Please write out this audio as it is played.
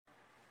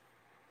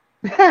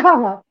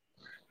It's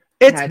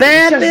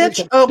bad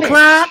bitch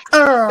o'clock.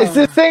 Is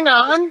this thing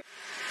on?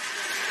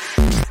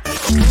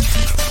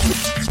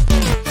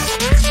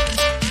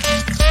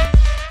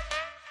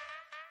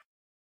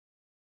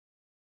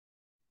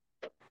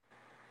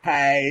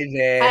 Hey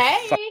there.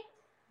 Hey.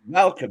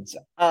 Welcome to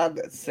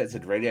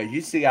Uncensored Radio.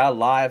 UCR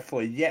live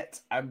for yet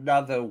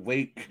another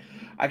week.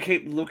 I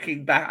keep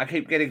looking back. I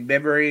keep getting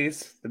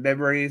memories. The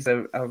memories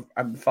are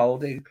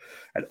unfolding.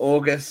 And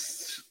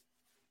August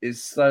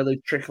is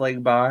slowly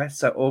trickling by.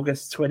 So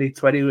August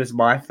 2020 was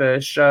my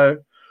first show.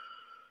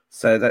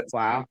 So that's...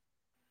 Wow.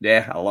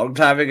 Yeah, a long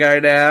time ago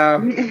now.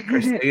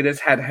 Christina's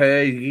had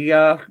her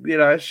year. You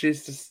know,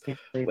 she's just...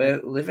 We're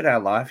living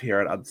our life here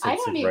at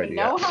Uncensored Radio. I don't even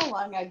know how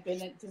long I've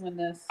been doing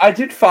this. I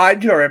did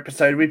find your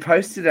episode. We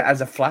posted it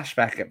as a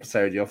flashback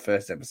episode, your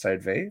first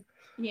episode, V.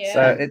 Yeah.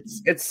 So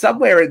it's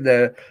somewhere in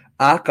the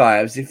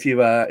archives. If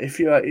you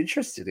are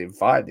interested in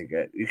finding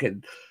it, you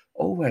can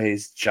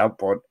always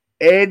jump on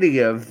any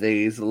of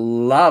these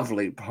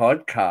lovely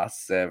podcast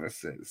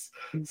services: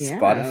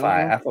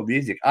 Spotify, Apple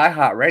Music,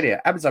 iHeartRadio,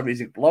 Amazon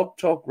Music, Blog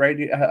Talk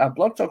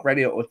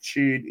Radio, or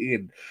Tune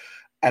In,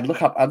 and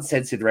look up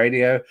Uncensored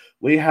Radio.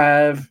 We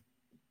have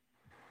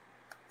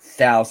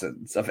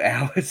thousands of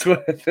hours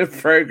worth of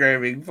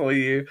programming for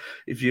you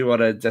if you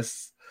want to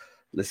just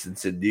listen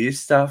to new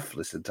stuff,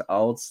 listen to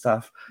old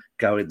stuff,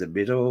 go in the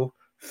middle,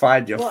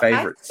 find your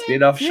favorite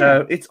spin-off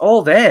show. It's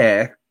all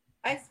there.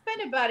 I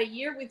spent about a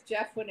year with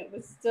Jeff when it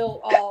was still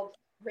all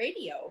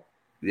radio.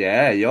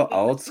 Yeah, you're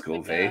old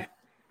school, V.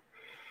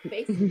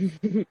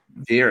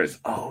 Vera's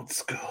old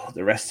school.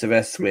 The rest of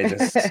us, we're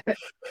just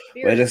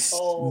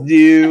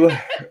new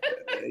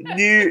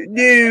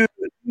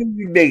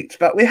meat.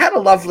 But we had a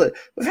lovely.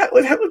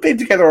 We've been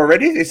together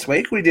already this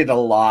week. We did a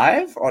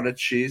live on a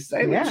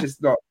Tuesday,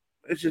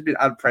 which has been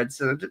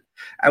unprecedented,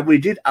 and we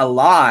did a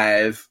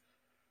live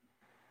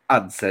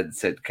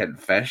Uncensored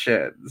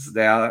Confessions.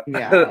 Now,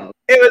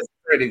 it was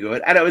pretty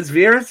good, and it was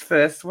Vera's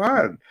first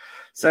one.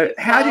 So,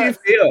 how do you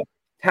feel?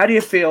 How do you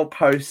feel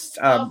post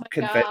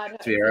confessions,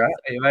 Vera?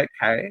 Are you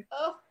okay?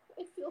 Oh,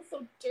 I feel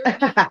so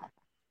dirty.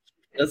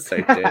 Feels so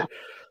dirty.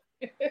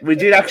 We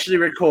did actually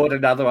record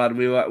another one.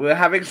 We were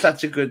having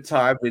such a good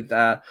time with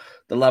the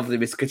lovely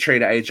Miss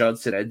Katrina A.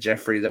 Johnson and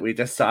Jeffrey that we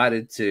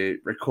decided to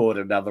record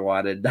another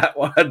one, and that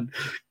one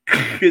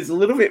is a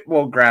little bit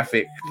more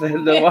graphic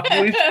than the one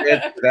we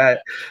shared today,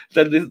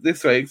 than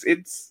this week's.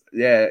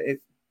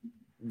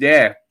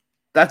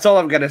 That's all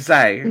I'm going to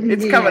say.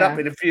 It's coming up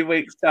in a few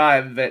weeks'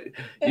 time, but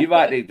you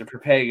might need to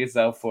prepare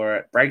yourself for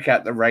it. Break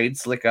out the rain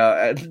slicker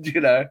and, you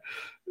know.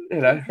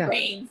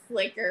 Rain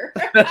slicker.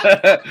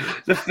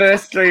 The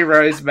first 3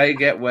 rows may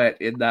get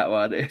wet in that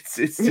one. It's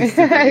just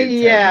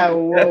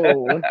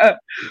whoa.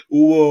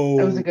 Whoa.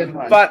 That was a good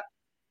one. But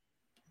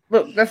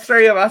look, the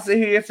 3 of us are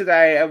here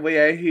today, and we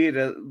are here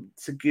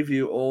to give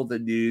you all the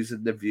news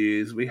and the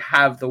views. We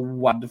have the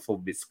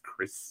wonderful Miss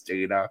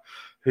Christina,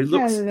 who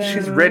looks... Hello.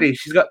 She's ready.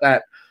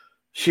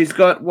 She's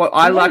got what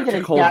I like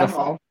to call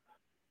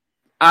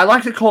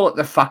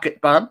the fuck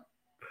it bun,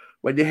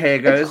 when your hair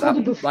goes up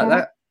like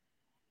that.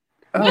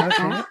 Oh,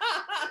 okay.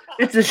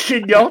 It's a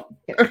chignon.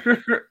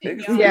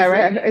 Yeah,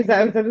 right. Is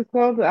that what it's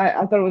called?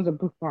 I thought it was a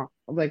bouffant,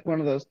 like one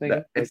of those things.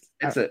 That's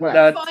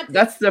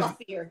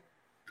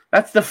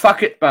the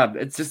fuck it bun.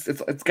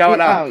 It's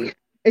going up. Oh,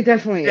 it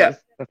definitely is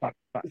the fuck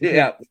bun.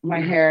 Yeah. My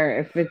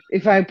hair,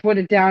 if I put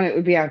it down, it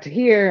would be out to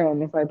here,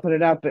 and if I put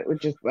it up, it would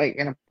just like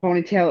in a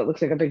ponytail. It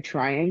looks like a big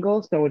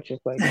triangle, so it's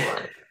just like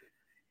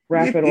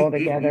wrap it all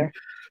together.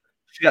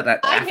 She got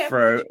that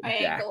afro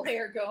triangle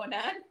hair going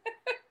on.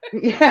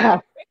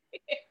 Yeah.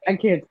 I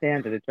can't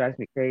stand it. It drives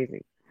me crazy.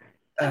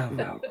 Oh,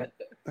 no.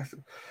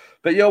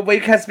 But your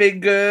week has been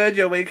good.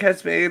 Your week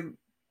has been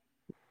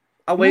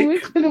a week. My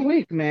week's been a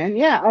week, man.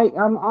 Yeah,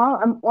 I'm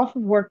off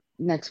of work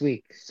next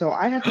week, so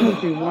I have to go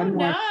through one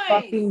more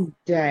fucking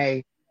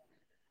day,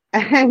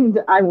 and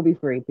I will be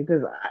free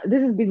because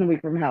this has been the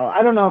week from hell.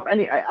 I don't know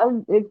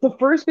if it's the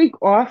first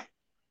week off,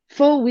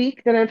 full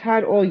week that I've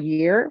had all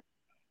year.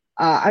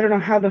 I don't know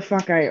how the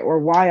fuck or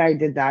why I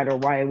did that or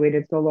why I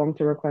waited so long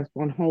to request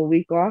one whole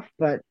week off,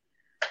 but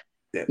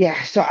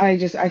yeah, so I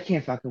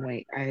can't fucking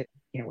wait. I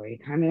can't wait.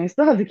 I mean, I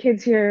still have the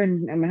kids here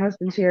and my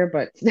husband's here,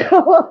 but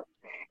still,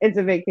 it's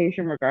a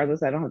vacation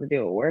regardless. I don't have to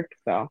deal with work,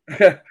 so.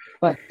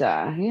 But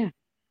yeah,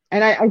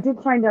 and I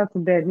did find out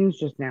some bad news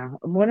just now.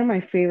 One of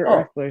my favorite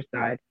wrestlers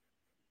died,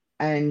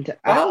 and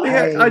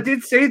I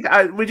did see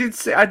that.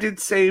 I did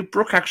see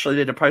Brooke actually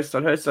did a post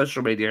on her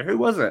social media. Who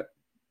was it?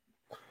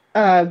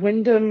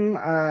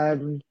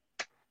 Wyndham.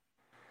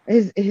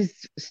 His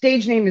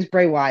stage name is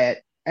Bray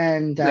Wyatt,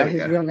 and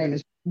his real name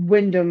is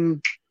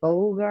Wyndham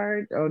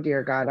Bogart. Oh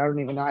dear God, I don't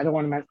even know. I don't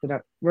want to mess it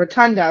up.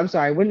 Rotunda. I'm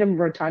sorry, Wyndham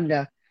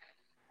Rotunda,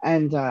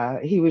 and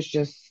he was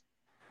just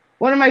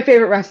one of my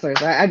favorite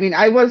wrestlers. I mean,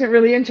 I wasn't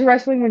really into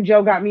wrestling when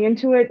Joe got me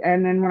into it,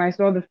 and then when I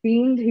saw The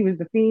Fiend, he was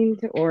The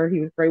Fiend, or he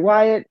was Bray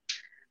Wyatt.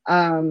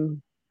 I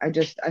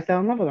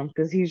fell in love with him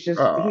because he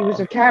was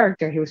a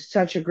character. He was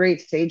such a great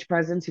stage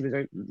presence. He was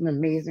an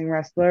amazing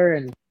wrestler,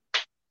 and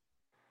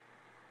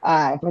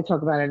If I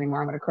talk about it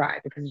anymore, I'm going to cry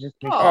because it just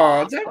makes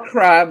don't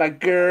cry, my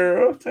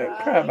girl. Don't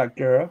cry, my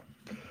girl.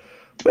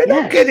 We're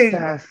not getting...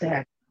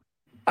 sad.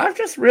 I've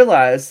just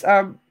realised,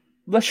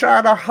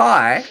 Lashana,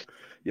 hi.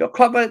 Your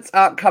comments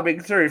aren't coming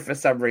through for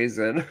some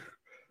reason.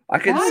 I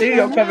can see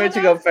you're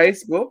commenting on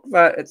Facebook,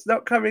 but it's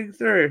not coming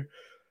through.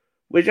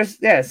 We just,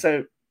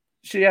 so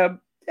she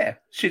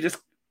just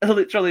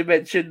literally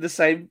mentioned the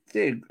same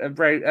thing,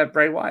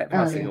 Bray Wyatt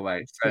passing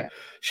away.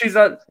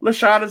 So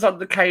Lashana's on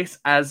the case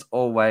as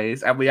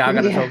always, and we are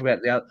going to talk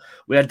about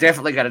we are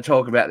definitely going to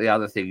talk about the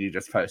other thing you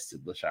just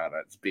posted,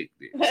 Lashana. It's big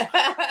news.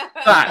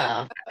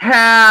 But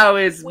how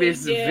is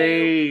Miss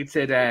V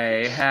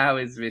today? How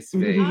is Miss V?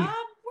 We're okay.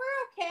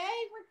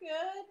 We're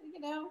good.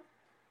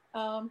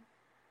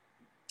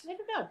 I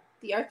don't know.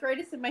 The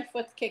arthritis in my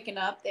foot's kicking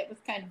up. That was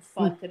kind of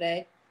fun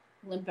today.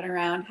 Limping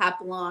around, hop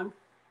along.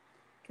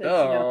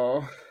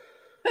 Oh.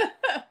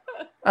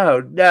 Oh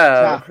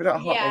no! Not hot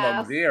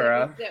along,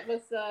 Vera.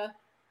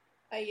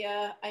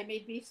 I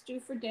made beef stew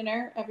for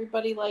dinner.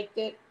 Everybody liked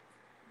it.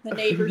 The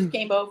neighbors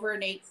came over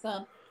and ate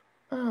some.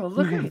 Oh,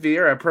 look at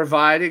Vera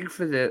providing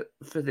for the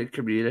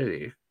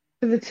community.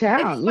 For the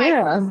town, my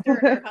sister and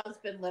her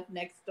husband lived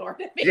next door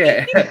to me.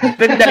 Yeah,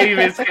 the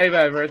neighbors came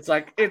over. It's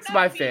like, it's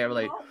my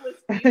family.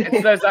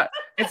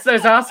 It's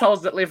those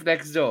assholes that live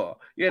next door.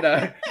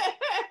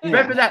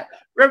 Remember that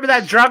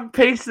drug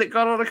piece that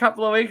got on a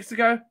couple of weeks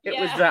ago? It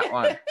was that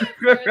one.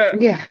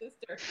 Yeah.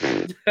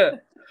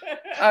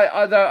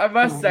 I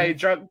must say,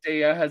 drunk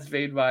Dia has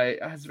been my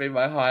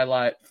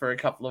highlight for a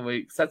couple of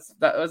weeks.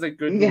 That was a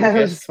good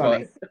guest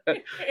spot.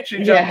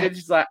 She jumped in.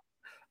 She's like,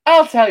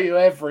 I'll tell you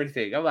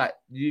everything. I'm like,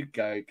 you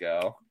go,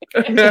 girl.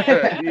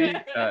 You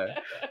go.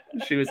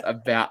 She was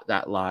about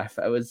that life.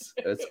 It was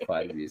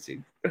quite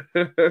amusing.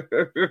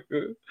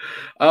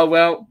 Oh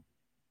well,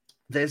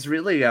 there's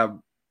really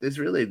no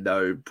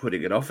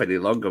putting it off any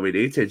longer. We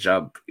need to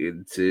jump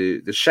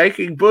into the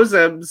shaking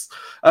bosoms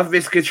of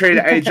Miss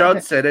Katrina A.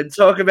 Johnson and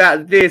talk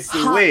about this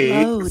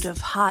week's load of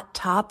hot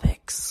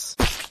topics.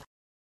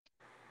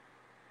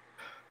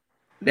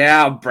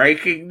 Now,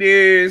 breaking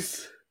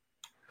news.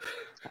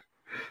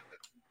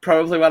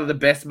 Probably one of the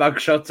best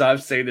mugshots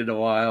I've seen in a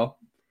while.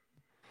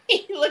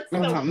 He looks so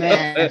good.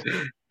 Man.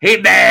 He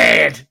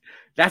mad.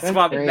 That's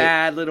one great.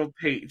 mad little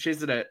peach,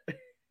 isn't it?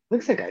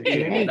 Looks like a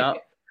He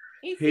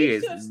He seems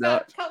is to have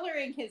not stopped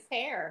coloring his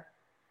hair.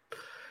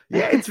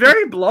 Yeah, it's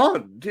very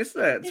blonde, isn't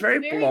it? It's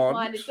very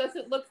blonde. It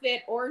doesn't look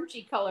that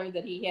orangey color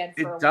that he had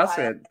for a while. It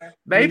doesn't.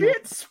 Maybe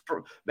it's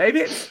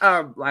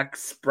like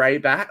spray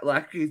back,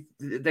 like he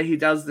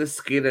does the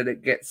skin and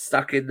it gets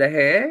stuck in the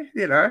hair,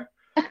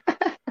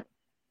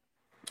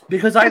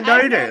 Because I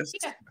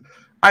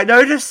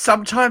noticed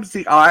sometimes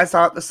the eyes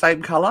aren't the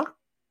same color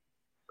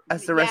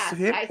as the rest of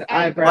him.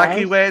 Like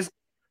he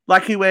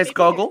wears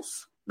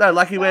goggles. No,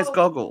 like he wears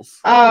goggles.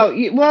 Oh,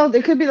 well,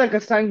 it could be like a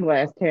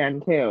sunglass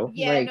tan too.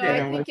 Yeah, like,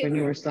 I think when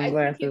you wear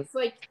sunglasses. I think it's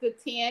like the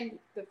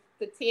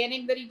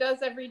tanning that he does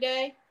every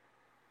day.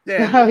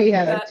 Yeah. Oh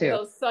yeah, that too.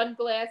 Those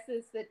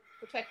sunglasses that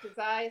protect his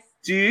eyes.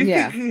 Do you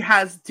think he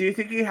has? Do you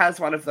think he has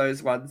one of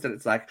those ones that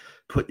it's like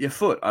put your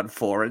foot on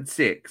 4 and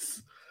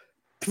 6?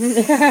 Turn.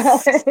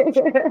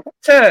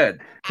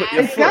 Put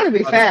your it's got to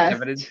be fast.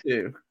 7 and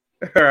 2.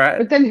 All right.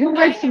 But then who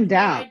writes them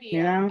down?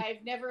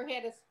 I've never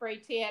had a spray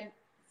tan.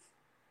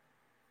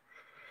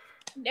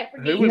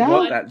 Who would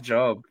want that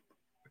job?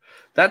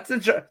 That's the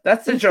job.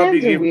 That's the job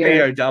you give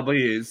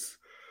POWs.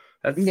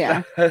 Oh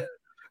no,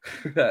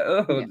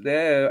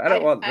 I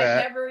don't want that.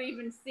 I've never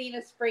even seen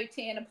a spray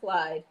tan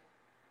applied.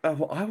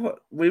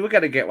 We were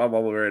going to get one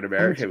while we were in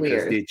America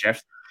because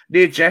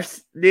near Jeff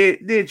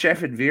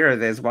and Vera,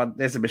 there's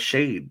a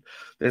machine.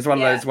 There's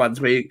one of those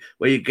ones where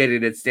you get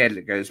in instead and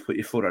it goes, put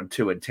your foot on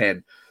 2 and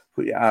 10,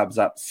 put your arms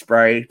up,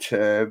 spray,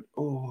 turn.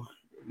 Oh,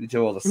 you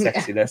do all the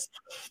sexiness.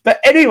 But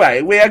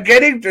anyway, we are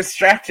getting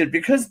distracted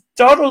because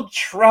Donald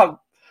Trump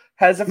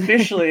has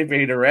officially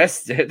been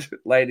arrested,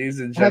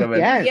 ladies and gentlemen.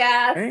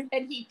 Yes,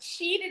 and he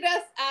cheated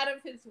us out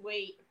of his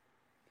weight.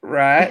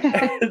 Right.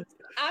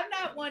 I'm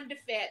not one to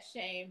fat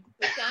shame,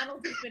 but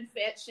Donald has been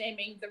fat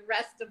shaming the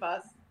rest of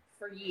us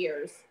for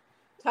years,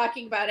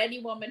 talking about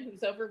any woman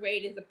who's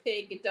overweight is a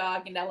pig, a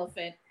dog, an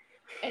elephant.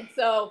 And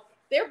so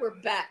there were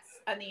bets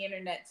on the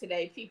internet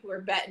today. People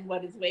were betting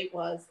what his weight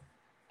was.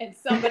 And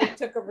somebody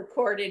took a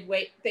recorded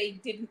weight. They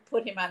didn't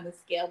put him on the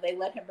scale. They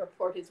let him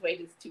report his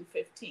weight as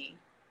 215.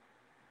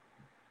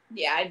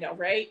 Yeah, I know,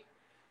 right?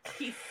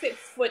 He's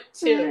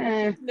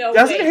 6'2". No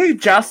doesn't way. He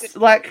just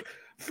like?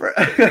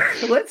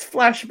 Let's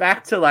flash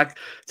back to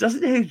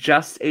doesn't he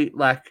just eat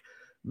like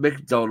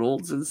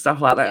McDonald's and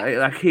stuff like that?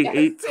 Like he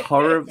eats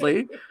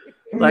horribly.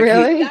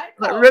 Really?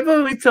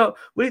 Remember it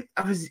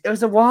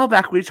was a while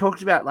back. We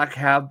talked about like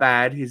how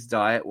bad his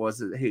diet was.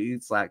 That he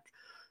eats like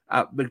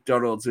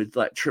McDonald's with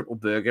like triple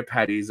burger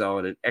patties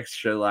on and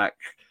extra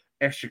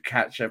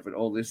ketchup and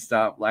all this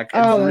stuff. Like,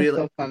 that's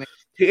really so funny.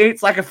 He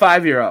eats like a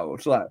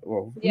 5-year-old. Like,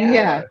 well,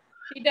 yeah.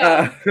 He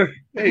does.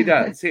 He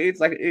does. He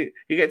eats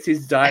he gets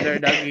his dino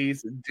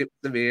nuggies and dips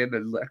them in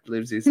and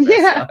lives his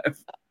best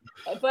life.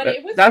 But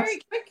it was very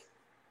quick.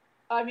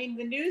 I mean,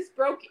 the news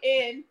broke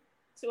in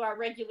to our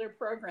regular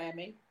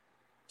programming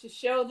to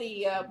show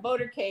the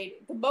motorcade.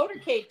 The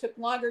motorcade took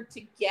longer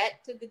to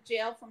get to the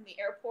jail from the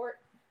airport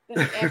than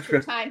the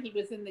actual time he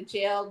was in the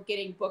jail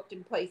getting booked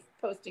and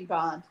posting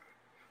bond.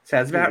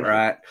 Sounds about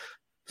right.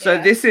 So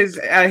this is,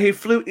 he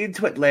flew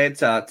into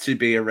Atlanta to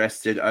be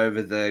arrested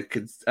over the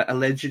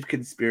alleged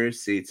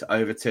conspiracy to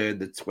overturn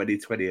the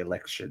 2020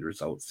 election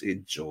results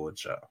in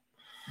Georgia.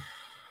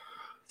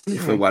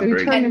 If we're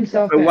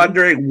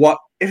wondering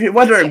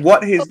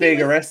what he's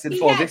being arrested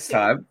for this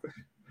time.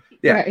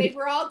 Yeah. Right. They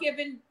were all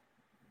given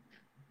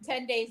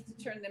 10 days to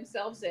turn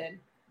themselves in,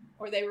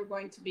 or they were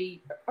going to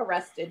be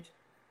arrested.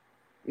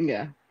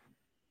 Yeah.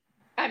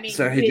 I mean,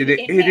 so he did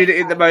it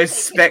in the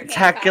most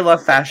spectacular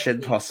fashion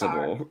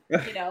possible.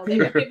 You know, they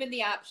were given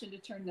the option to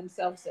turn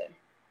themselves in.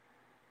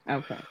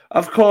 Okay.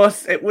 Of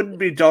course, it wouldn't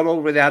be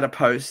Donald without a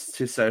post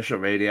to social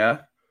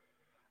media.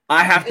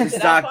 I have to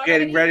start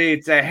getting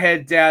ready to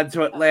head down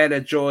to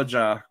Atlanta,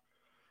 Georgia,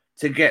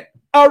 to get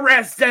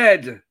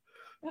arrested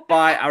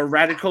by a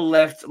radical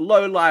left,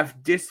 low-life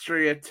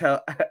district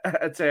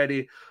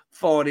attorney,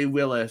 Thorny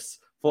Willis,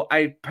 for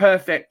a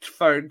perfect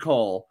phone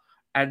call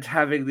and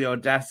having the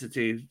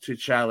audacity to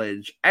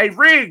challenge a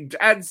rigged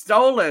and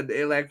stolen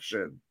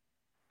election.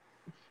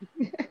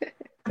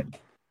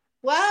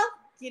 Well,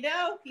 you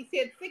know, he's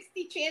had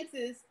 60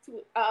 chances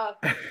to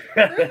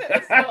prove it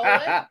was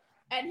stolen,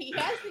 and he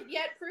hasn't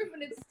yet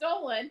proven it's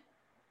stolen.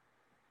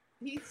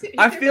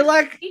 I feel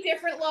like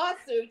different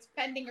lawsuits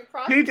pending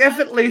across. He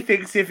definitely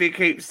thinks if he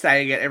keeps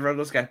saying it, everyone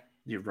will go,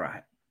 "You're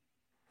right."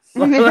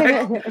 But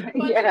the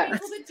people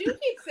that do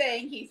keep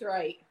saying he's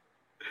right,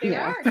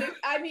 there are.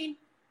 I mean,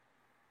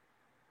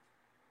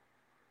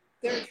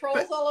 there are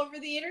trolls all over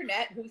the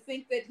internet who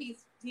think that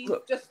he's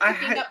just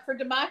sticking up for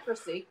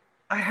democracy.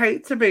 I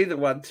hate to be the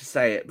one to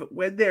say it, but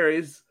when there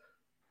is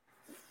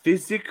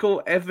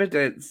physical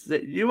evidence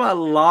that you are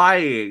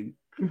lying,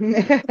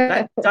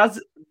 that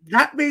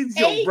means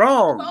you're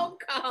wrong. Phone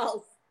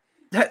calls.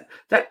 That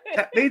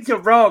means you're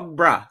wrong,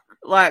 bruh.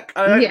 Like,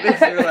 I don't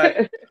listen,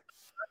 like,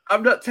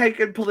 I'm not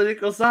taking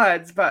political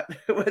sides, but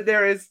when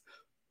there is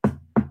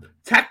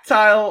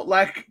tactile,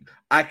 like,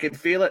 I can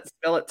feel it,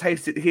 smell it,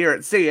 taste it, hear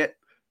it, see it,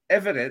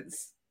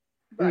 evidence,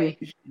 right?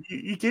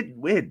 You didn't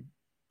win.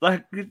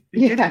 Like, you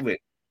didn't win.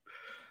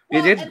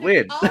 You didn't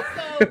win. Also,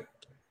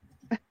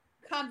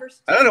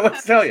 I don't know what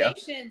to tell you.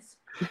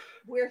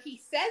 Where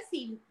he says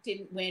he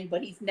didn't win,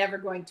 but he's never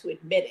going to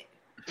admit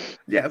it.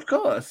 Yeah, of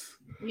course.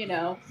 You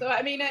know, so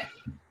I mean,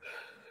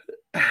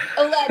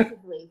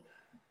 allegedly.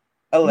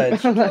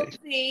 We'll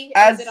see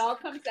as it all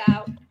comes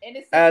out.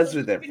 Innocent as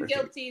with everything.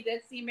 Guilty,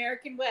 that's the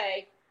American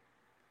way.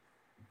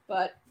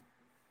 But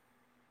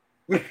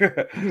we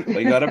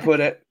gotta put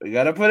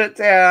it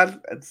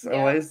down. It's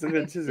always the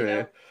good to do. You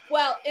know,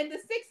 well, in the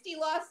 60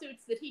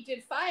 lawsuits that he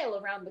did file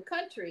around the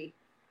country,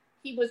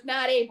 he was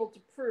not able to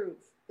prove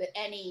that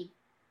any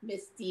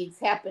misdeeds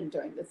happened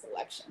during this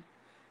election.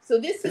 So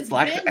this has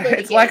been litigated.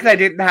 It's like they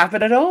didn't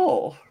happen at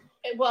all.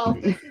 Well,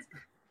 this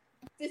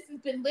has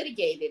been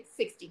litigated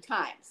 60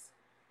 times.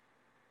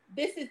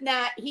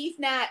 He's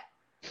not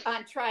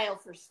on trial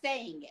for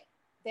saying it.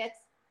 That's,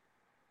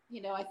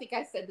 you know, I think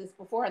I said this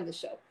before on the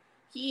show.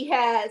 He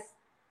has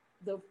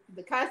the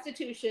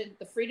Constitution,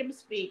 the freedom of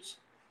speech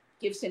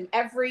gives him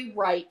every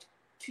right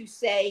to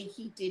say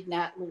he did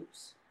not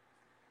lose.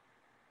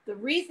 The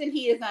reason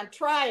he is on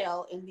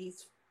trial in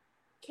these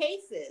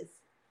cases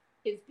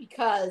is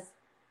because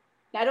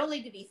not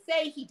only did he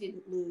say he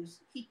didn't lose,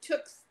 he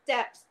took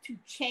steps to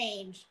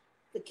change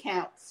the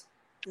counts,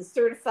 the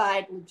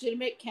certified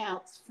legitimate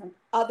counts from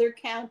other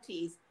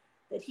counties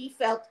that he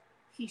felt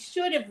he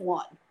should have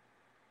won,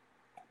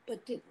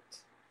 but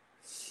didn't.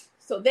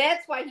 So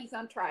that's why he's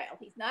on trial.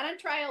 He's not on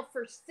trial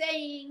for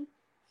saying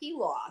he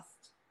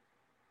lost,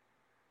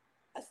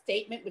 a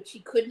statement which he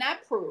could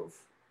not prove,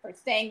 or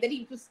saying that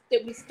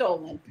it was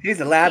stolen.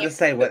 He's allowed to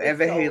say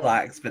whatever he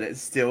likes, but it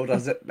still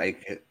doesn't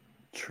make it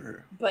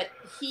true. But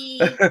he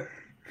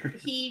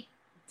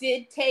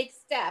did take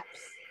steps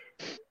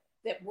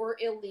that were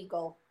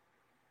illegal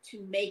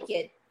to make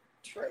it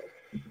true.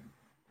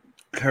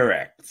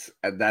 Correct.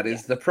 And that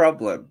is the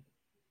problem.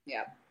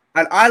 Yeah.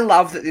 And I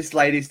love that this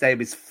lady's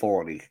name is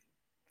Forney.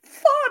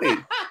 Forney.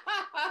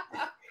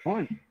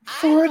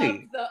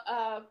 Forney. I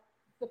love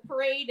the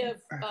parade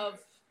of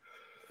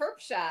perp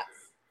shots.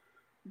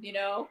 You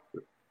know,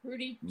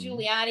 Rudy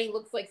Giuliani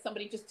looks like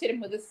somebody just hit him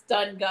with a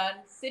stun gun.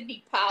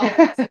 Sidney Powell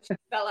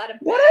fell out of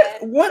bed.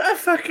 What a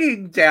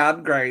fucking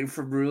downgrade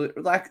from Rudy.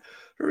 Like,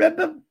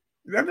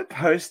 remember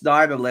post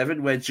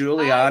 9/11 where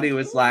Giuliani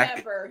was like,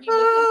 he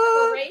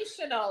was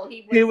inspirational.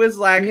 He was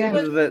like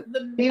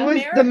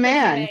the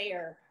man.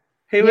 Mayor.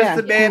 He was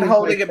the man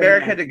holding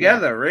America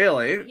together,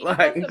 really. He was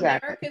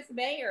America's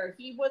mayor.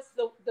 He was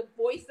the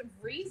voice of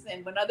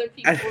reason when other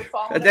people were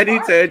falling And then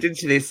apart. he turned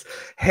into this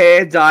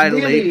hair dye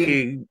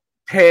leaking,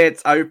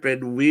 pants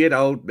open, weird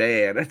old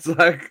man. It's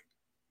like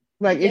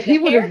if he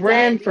would have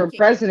ran for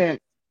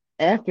president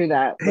after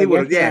that, he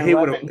would have. after Yeah, he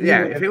would have. 9/11,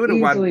 Yeah, if he would have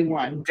easily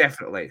won,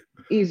 definitely.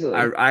 Easily.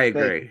 I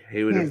agree.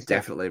 He would have hands down.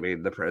 definitely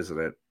been the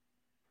president.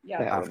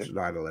 Yeah. After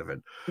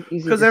 9/11,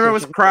 Easy because everyone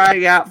was decision.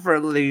 crying out for a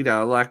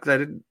leader, like they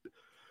didn't.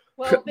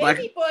 Well, like-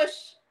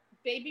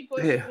 Baby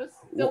Bush Yeah. was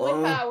still Whoa.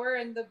 in power,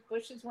 and the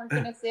Bushes weren't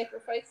going to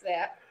sacrifice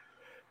that.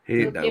 He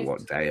didn't know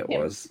what day it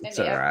was. It's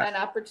all right. An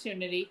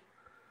opportunity.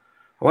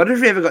 I wonder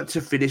if he ever got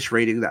to finish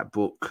reading that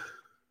book.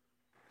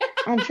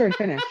 I'm sure he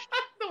finished.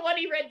 The one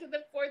he read to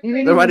the fourth You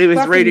grade. The one he was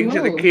fucking reading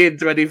to the move.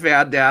 kids when he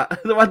found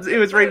out. The ones he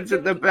was reading to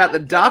them about the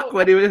duck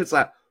when he was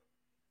like,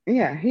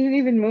 Yeah, he didn't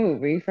even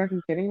move. Are you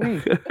fucking kidding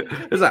me?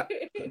 it was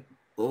like,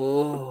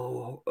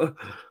 oh,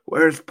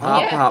 where's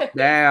Pop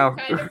now?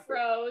 Kind of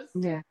froze.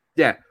 Yeah.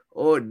 Yeah.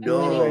 Oh And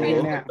no. then he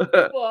kind of looked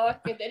at the book,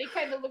 and then he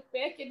kind of looked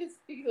back at his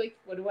feet like,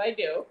 what do I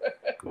do?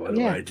 What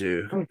do I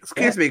do? Oh,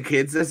 Excuse me,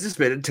 kids. There's just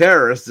been a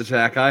terrorist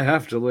attack. I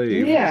have to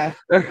leave. Yeah.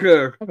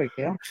 No big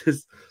deal.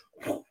 Just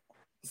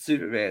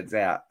Superman's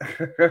out.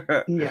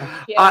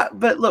 Yeah.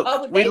 But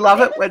look, we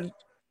love it when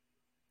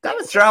that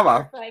was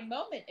drama. A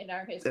moment in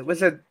our history. It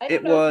was a. I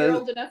It don't know if you're was.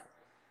 old enough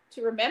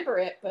to remember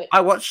it, but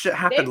I watched it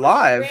happen they were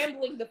live.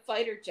 scrambling the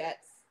fighter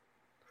jets.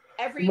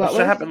 Watched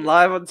it happen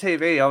live on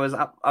TV. I was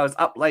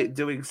up late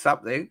doing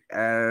something,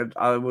 and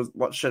I was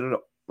watching it.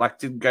 Like,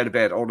 didn't go to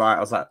bed all night. I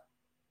was like,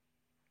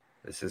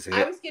 "This is it."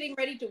 I was getting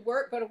ready to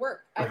go to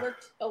work. I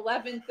worked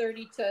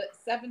 11:30 to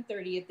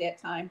 7:30 at that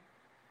time,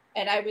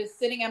 and I was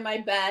sitting on my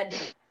bed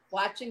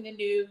watching the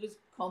news,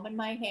 combing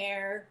my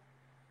hair,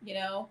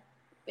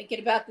 thinking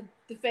about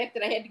the fact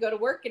that I had to go to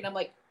work, and I'm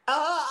like,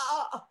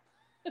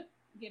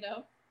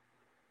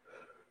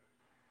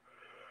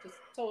 just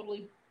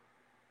totally.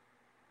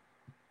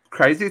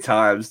 Crazy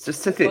times,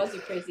 just to think, it was a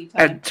crazy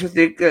time. and to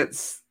think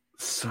it's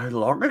so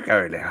long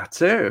ago now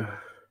too.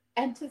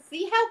 And to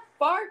see how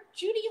far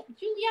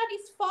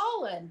Giuliani's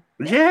fallen.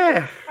 Yeah.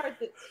 That's the part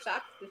that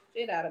shocked the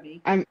shit out of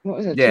me. What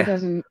was it? Yeah.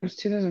 2000. It was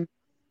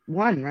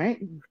 2001,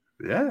 right?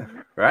 Yeah.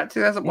 Right.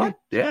 2001.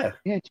 Yeah.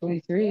 Yeah.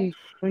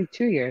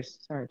 22 years.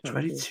 Sorry.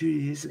 22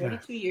 years ago.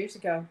 22 years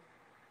ago.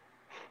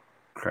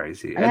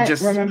 Crazy. And I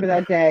remember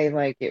that day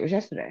like it was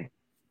yesterday.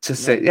 To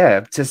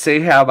see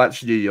how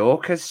much New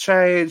York has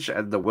changed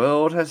and the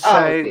world has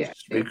changed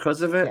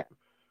because of it. Yeah.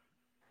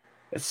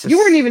 It's just, You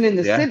weren't even in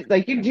the city.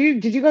 Like, did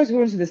you guys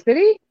go into the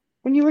city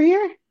when you were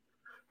here?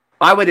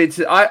 I went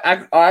into.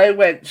 I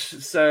went.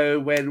 So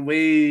when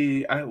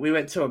we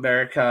went to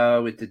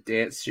America with the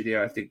dance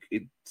studio, I think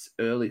it's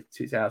early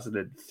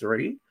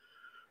 2003.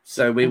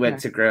 So we went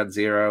to Ground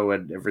Zero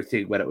and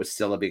everything when it was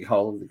still a big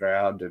hole in the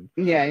ground, and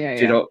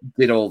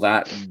did all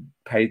that and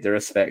paid the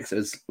respects. It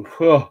was,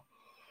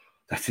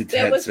 that's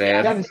intense,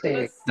 man.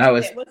 That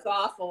was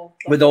awful.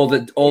 With all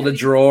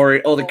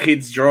the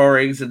kids'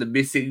 drawings and the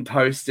missing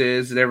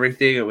posters and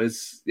everything. It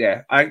was,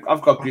 I've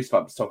got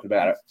goosebumps talking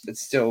about it.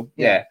 It's still,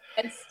 and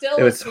still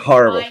it was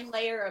horrible. Fine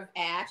layer of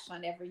ash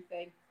on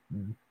everything.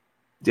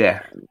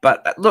 Yeah,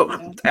 but look,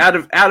 out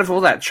of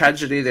all that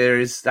tragedy, there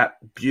is that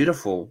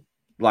beautiful,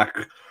 like,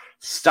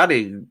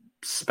 stunning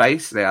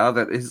space now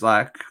that is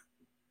like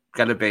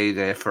going to be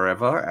there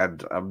forever,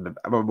 and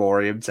a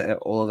memoriam to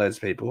all of those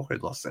people who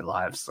lost their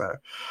lives. So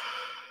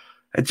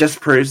it just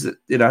proves that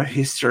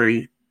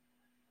history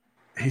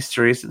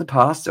is in the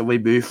past and we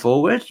move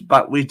forward.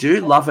 But we do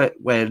love it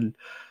when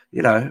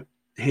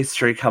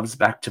history comes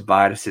back to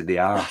bite us in the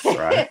ass,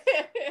 right?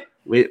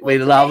 we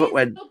love it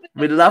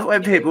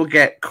when people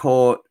get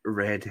caught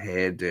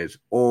red-handed,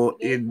 or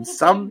in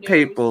some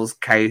people's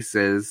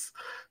cases,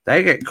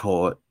 they get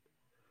caught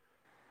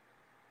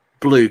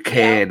blue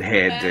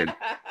can-handed.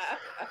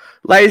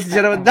 Ladies and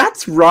gentlemen,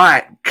 that's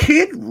right.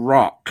 Kid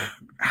Rock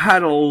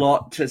had a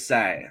lot to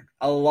say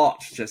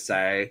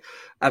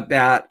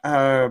about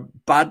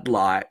Bud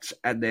Light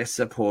and their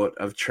support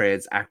of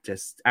trans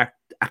activist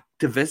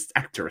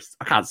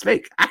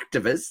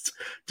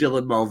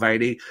Dylan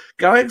Mulvaney,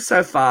 going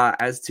so far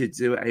as to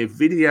do a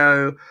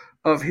video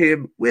of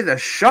him with a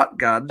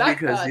shotgun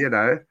because,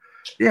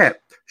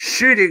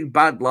 shooting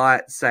Bud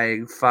Light,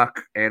 saying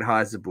fuck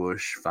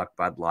Anheuser-Busch, fuck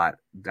Bud Light,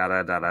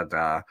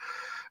 da-da-da-da-da.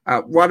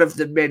 One of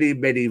the many,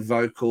 many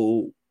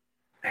vocal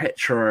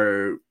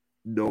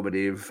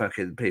heteronormative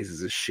fucking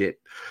pieces of shit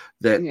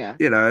that,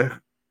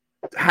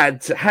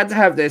 had to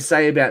have their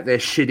say about their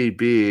shitty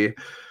beer,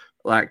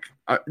 like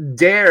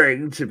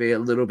daring to be a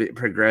little bit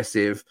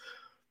progressive.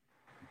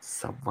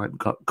 Someone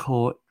got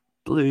caught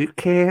blue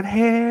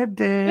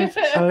can-handed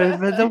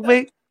over the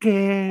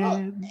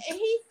weekend.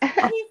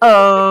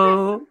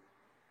 Well,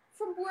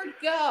 from word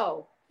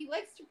go, he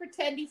likes to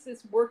pretend he's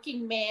this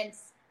working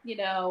man's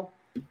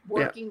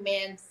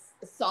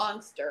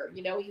songster.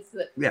 He's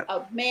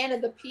a man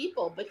of the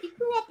people, but he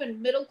grew up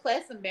in middle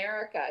class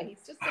America. He's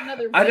just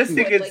another. I just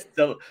think it's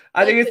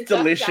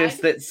delicious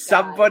that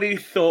somebody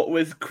thought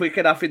was quick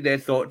enough in their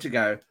thought to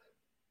go,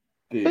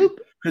 boop,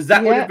 because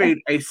that would have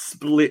been a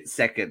split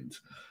second,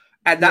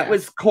 and that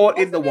was caught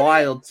in the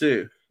wild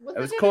too. It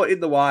was caught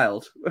in the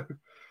wild.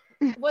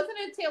 Wasn't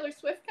it a Taylor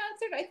Swift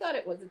concert? I thought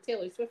it was a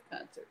Taylor Swift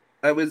concert.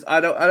 It was. I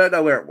don't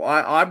know where it.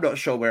 I'm not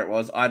sure where it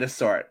was. I just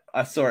saw it.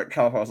 I saw it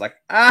come up. I was like,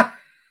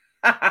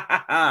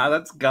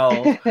 that's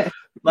gold.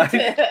 Like,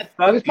 there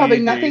was probably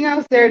nothing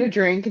else there to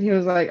drink, and he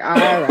was like, "All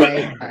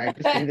right, I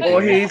just need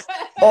to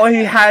or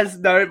he has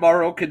no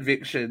moral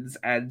convictions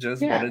and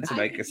just wanted to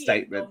make a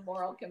statement. No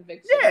moral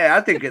convictions. Yeah,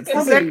 I think it's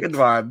the second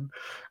one.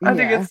 I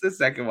think it's the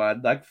second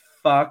one. Like,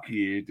 fuck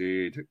you,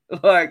 dude.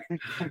 Like,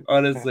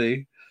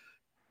 honestly.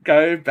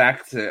 Go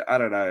back to, I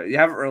don't know, you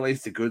haven't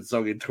released a good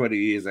song in 20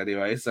 years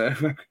anyway, so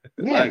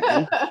like,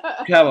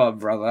 come on,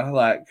 brother.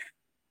 Like,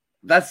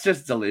 that's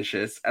just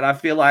delicious. And I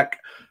feel like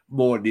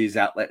more news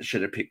outlets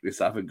should have picked this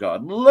up and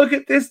gone, look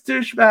at this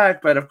douchebag.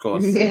 But of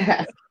course,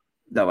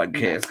 no one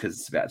cares because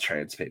it's about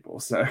trans people.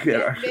 So, you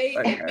know.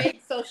 It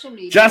made social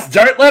media. Just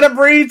don't let them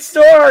read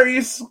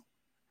stories.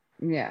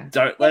 Yeah.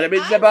 Don't let them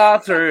in the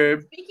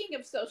bathroom. Speaking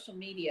of social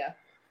media,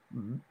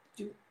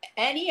 do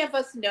any of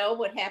us know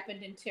what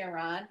happened in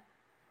Tehran?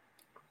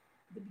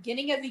 The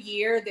beginning of the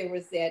year, there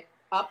was that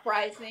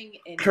uprising.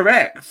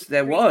 Correct,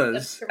 there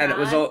was, and it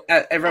was all.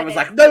 Everyone was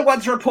like, "No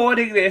one's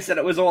reporting this," and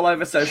it was all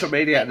over social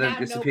media, and then it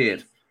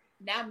disappeared.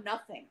 Now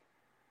nothing.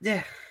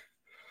 Yeah,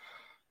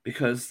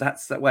 because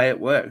that's the way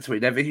it works. We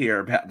never hear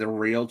about the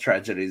real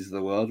tragedies of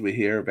the world. We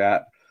hear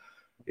about,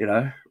 you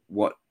know,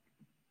 what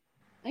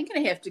I'm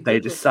going to have to. They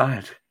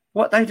decide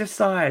what they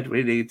decide.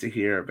 We need to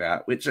hear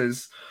about, which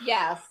is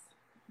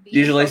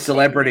Usually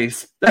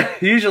celebrities.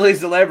 Usually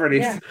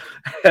celebrities.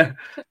 Yeah.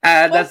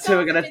 And that's who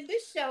we're going to... In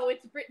this show,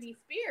 it's Britney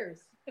Spears.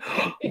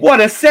 What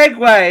a segue.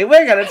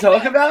 We're going to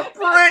talk about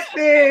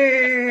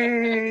Britney.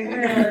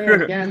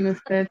 Again,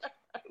 this bitch.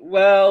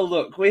 Well,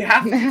 look, we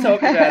have to talk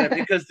about it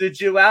because the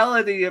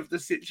duality of the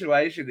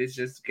situation is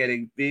just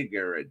getting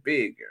bigger and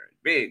bigger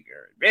and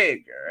bigger and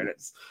bigger. And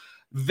it's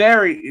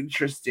very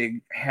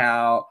interesting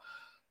how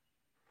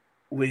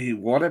we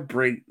want to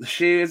bring...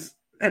 She is,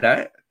 you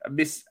know...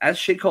 Miss, as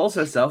she calls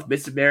herself,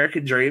 Miss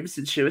American Dream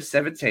since she was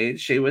 17.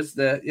 She was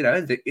the, you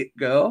know, the it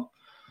girl.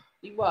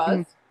 She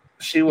was.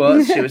 She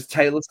was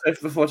Taylor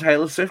Swift before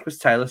Taylor Swift was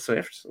Taylor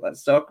Swift.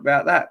 Let's talk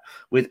about that.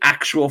 With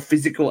actual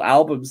physical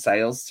album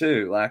sales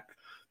too. Like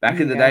back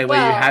in the day where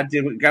you had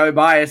to go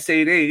buy a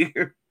CD.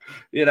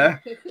 You know.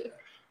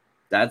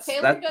 That's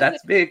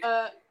big.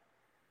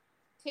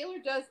 Taylor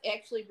does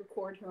actually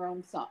record her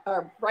own song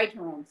or write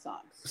her own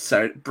songs.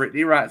 So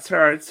Britney writes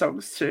her own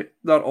songs too.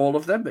 Not all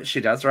of them, but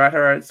she does write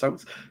her own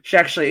songs. She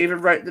actually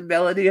even wrote the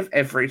melody of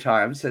Every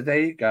Time. So there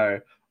you go.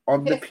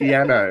 On the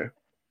piano.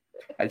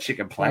 And she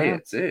can play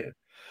it too.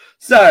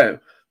 So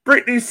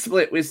Britney's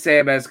split with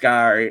Sam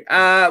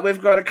Asghari.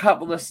 We've got a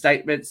couple of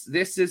statements.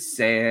 This is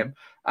Sam.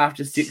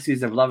 After 6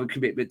 years of love and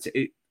commitment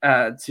to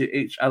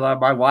each other,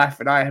 my wife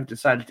and I have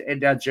decided to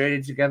end our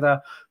journey together.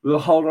 We will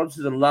hold on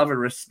to the love and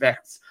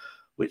respect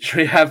which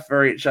we have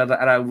for each other,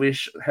 and I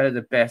wish her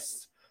the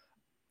best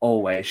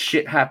always.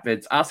 Shit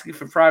happens. Asking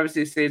for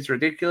privacy seems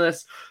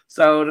ridiculous,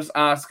 so I'll just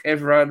ask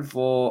everyone,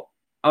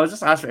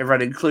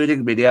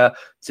 including media,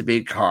 to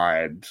be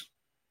kind.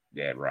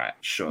 Yeah, right.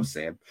 Sure,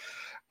 Sam.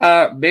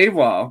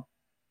 Meanwhile,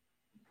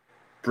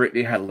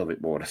 Britney had a little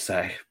bit more to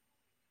say.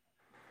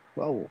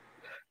 Whoa.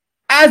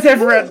 As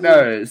everyone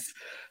knows,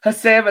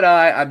 Sam and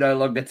I are no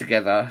longer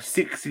together.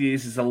 6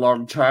 years is a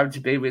long time to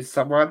be with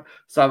someone,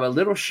 so I'm a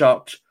little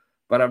shocked,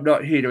 but I'm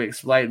not here to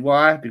explain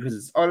why, because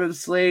it's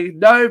honestly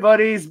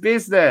nobody's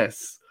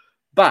business.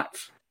 But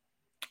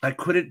I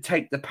couldn't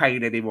take the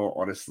pain anymore,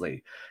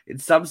 honestly. In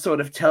some sort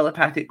of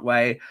telepathic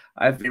way,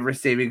 I've been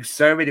receiving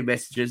so many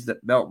messages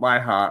that melt my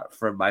heart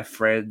from my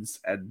friends,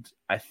 and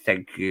I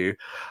thank you.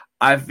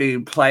 I've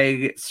been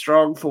playing it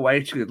strong for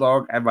way too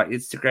long, and my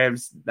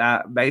Instagrams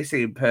may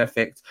seem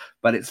perfect,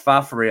 but it's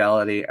far from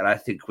reality, and I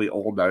think we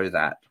all know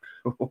that.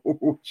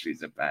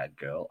 She's a bad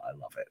girl. I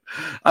love it.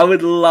 I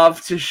would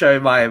love to show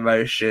my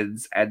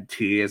emotions and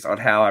tears on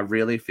how I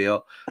really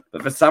feel,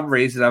 but for some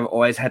reason I've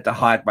always had to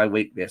hide my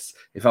weakness.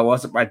 If I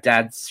wasn't my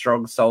dad's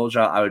strong soldier,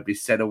 I would be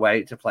sent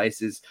away to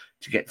places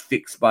to get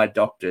fixed by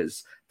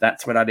doctors.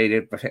 That's when I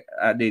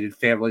needed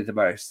family the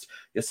most.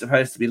 You're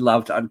supposed to be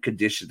loved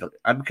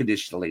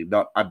unconditionally,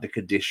 not under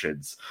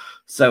conditions.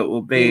 So it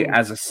will be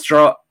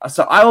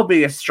So I will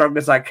be as strong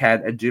as I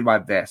can and do my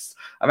best.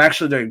 I'm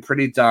actually doing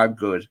pretty darn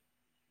good.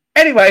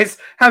 Anyways,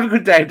 have a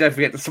good day. Don't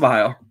forget to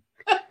smile.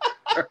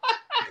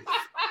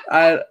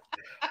 I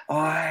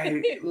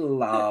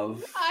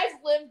love. I've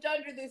lived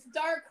under this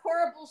dark,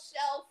 horrible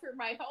shell for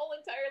my whole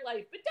entire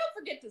life, but don't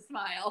forget to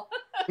smile.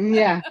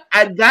 Yeah.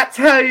 And that's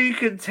how you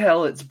can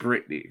tell it's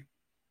Britney.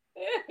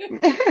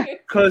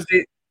 Because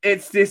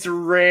it's this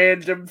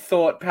random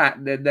thought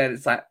pattern, and then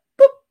it's like,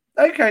 boop,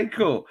 okay,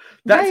 cool.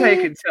 That's how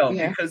you can tell,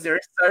 because there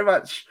is so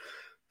much.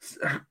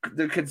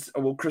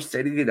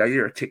 Christina, you know,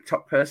 you're a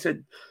TikTok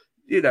person.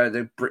 You know,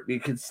 the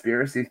Britney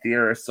conspiracy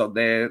theorists on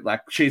there,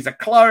 like, she's a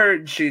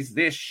clone, she's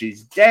this,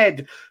 she's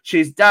dead,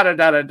 she's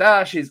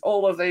da-da-da-da-da, she's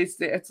all of these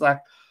things. It's like,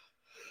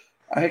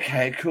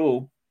 okay,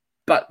 cool.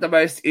 But the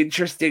most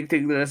interesting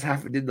thing that has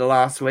happened in the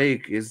last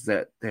week is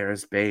that there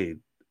has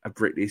been a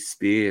Britney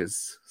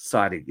Spears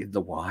sighting in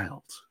the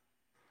wild.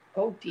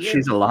 Oh, dear.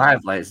 She's alive,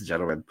 ladies and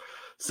gentlemen.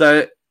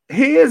 So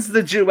here's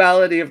the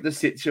duality of the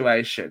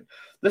situation.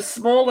 The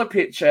smaller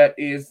picture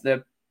is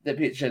the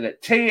picture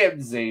that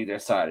TMZ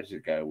decided to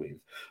go with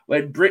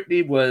when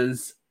Britney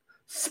was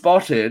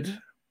spotted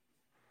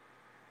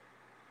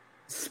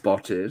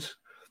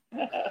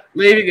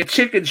leaving a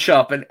chicken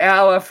shop an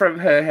hour from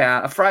her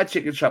house, a fried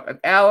chicken shop an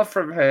hour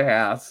from her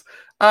house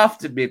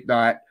after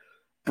midnight,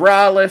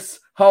 braless,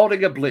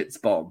 holding a blitz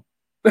bomb.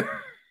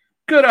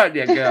 Good on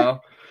you,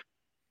 girl.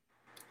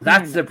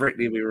 That's the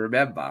Britney we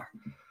remember.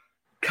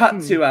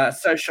 Cut to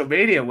social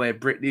media where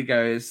Britney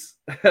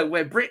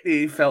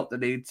felt the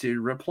need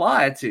to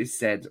reply to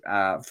said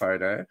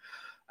photo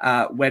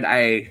when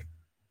a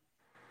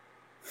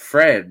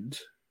friend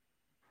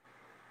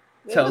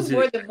tells you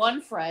more than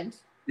one friend.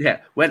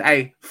 Yeah, when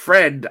a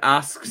friend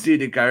asks you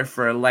to go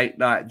for a late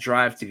night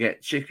drive to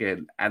get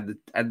chicken, and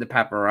the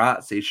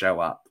paparazzi show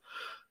up.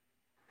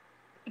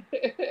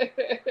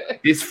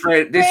 This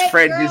friend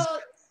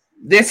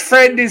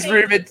is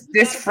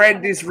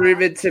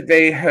rumored to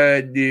be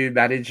her new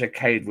manager,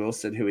 Kate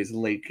Wilson, who is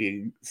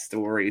leaking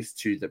stories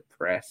to the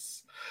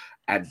press,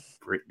 and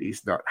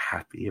Britney's not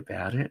happy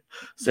about it.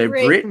 So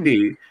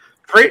Britney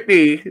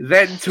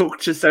then took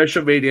to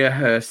social media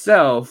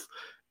herself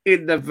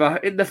in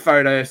the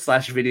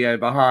photo/video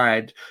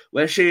behind,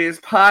 where she is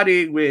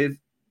partying with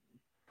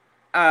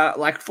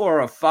like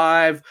 4 or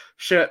 5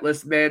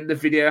 shirtless men. The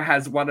video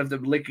has one of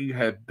them licking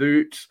her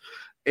boot.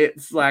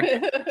 It's like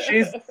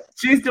she's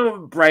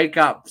doing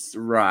breakups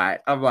right.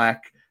 I'm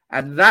like,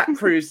 and that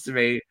proves to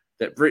me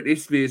that Britney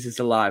Spears is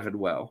alive and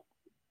well,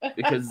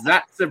 because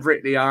that's the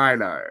Britney I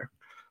know.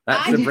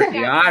 That's the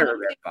Britney I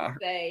remember.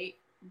 Say,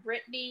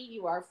 Britney,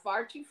 you are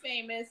far too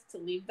famous to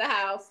leave the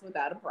house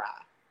without a bra.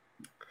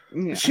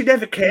 Yeah. She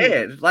never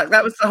cared. Like,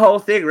 that was the whole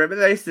thing.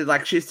 Remember,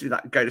 she used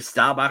to go to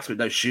Starbucks with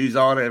no shoes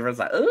on, and everyone's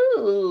like,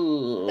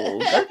 "Ooh,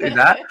 don't do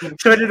that."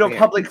 She went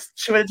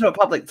into a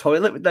public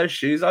toilet with no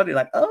shoes on. You're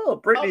like,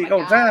 "Oh, Britney,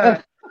 go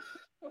down."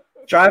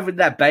 Drive with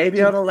that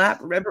baby on her lap.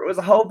 Remember, it was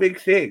a whole big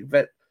thing.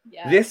 But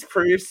this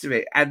proves to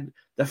me, and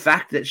the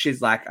fact that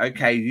she's like,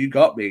 "Okay, you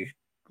got me.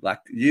 Like,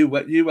 you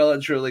well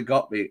and truly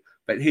got me.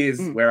 But here's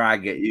where I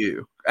get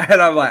you."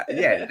 And I'm like,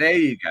 "Yeah, there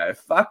you go.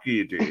 Fuck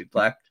you, dude."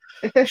 Like,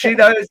 she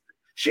knows.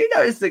 She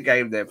knows the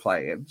game they're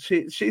playing.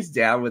 She's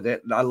down with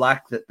it, and I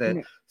like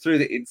that through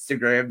the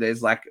Instagram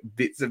there's like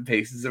bits and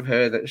pieces of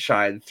her that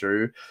shine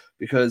through,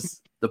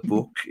 because the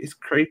book is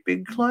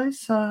creeping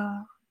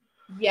closer.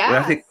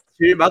 Yeah, I think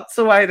 2 months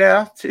away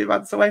now. 2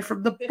 months away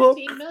from the book.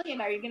 15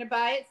 million. Are you going to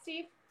buy it,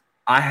 Steve?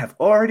 I have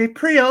already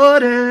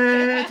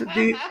pre-ordered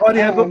the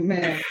audiobook. Oh,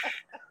 man.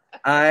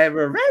 I'm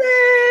ready.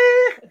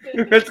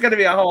 It's going to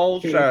be a whole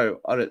show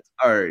on its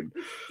own.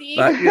 Steve,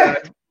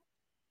 but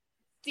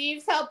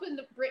Steve's helping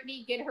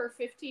Britney get her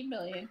 15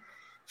 million.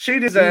 She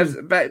deserves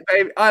it, babe.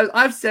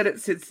 I've said it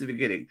since the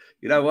beginning.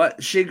 You know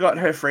what? She got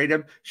her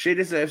freedom. She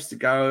deserves to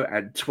go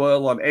and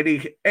twirl on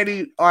any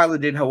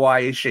island in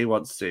Hawaii she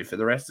wants to for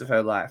the rest of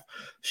her life.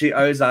 She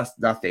owes us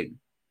nothing.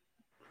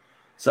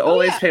 So all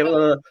these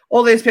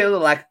people are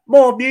like,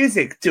 more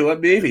music, do a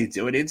movie,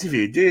 do an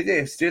interview, do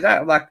this, do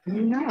that. I'm like,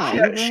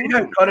 no, she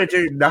don't gotta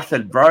do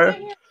nothing, bro.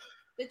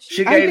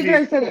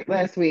 I said it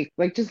last week.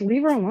 Like, just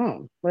leave her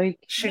alone. Like,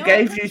 she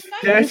gave you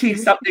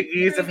 30-something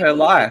years of her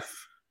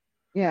life.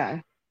 Yeah.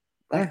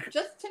 Like,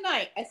 just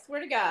tonight, I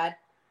swear to God,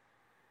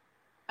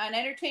 on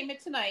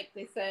Entertainment Tonight,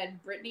 they said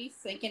Britney's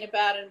thinking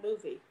about a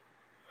movie.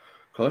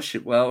 Of course,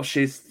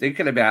 she's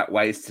thinking about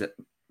ways to.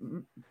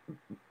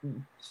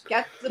 She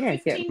got the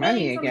 15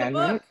 million from the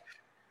book. Right?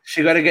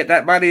 She got to get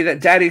that money that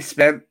Daddy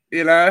spent.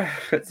 You know,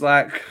 it's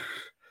like.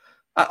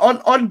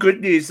 On good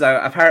news though,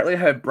 apparently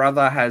her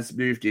brother has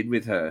moved in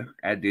with her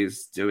and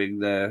is doing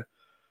the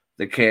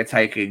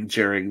caretaking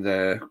during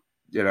the.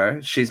 You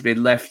know, she's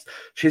been left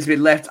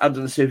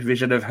under the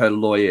supervision of her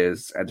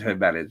lawyers and her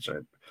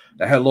management.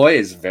 Now, her lawyer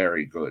is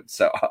very good,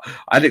 so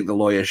I think the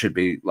lawyer should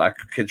be like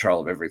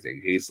control of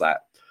everything. He's like,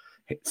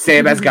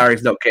 Sam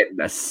Asghari's not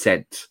getting a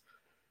cent.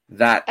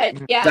 That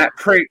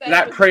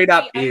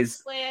prenup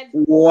is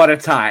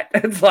watertight.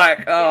 It's like,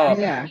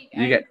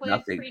 you get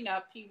nothing.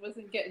 Prenup. He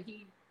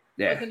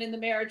wasn't in the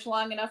marriage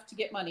long enough to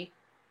get money.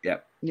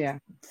 Yep. Yeah.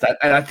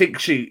 And I think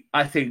she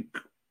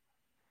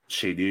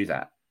knew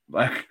that.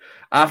 Like,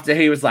 after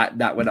he was like,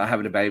 "No, we're not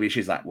having a baby,"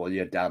 she's like, "Well,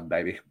 you're done,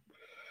 baby.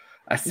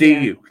 I see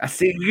you.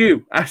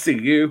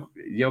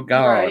 You're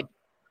gone." Right.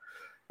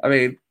 I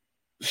mean,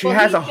 she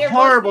has a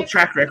horrible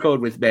track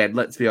record with men.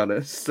 Let's be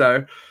honest.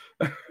 So,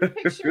 the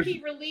picture he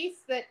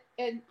released that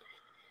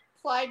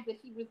implied that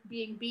he was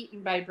being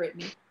beaten by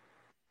Britney.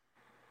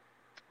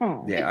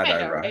 Oh, yeah,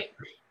 I know, right?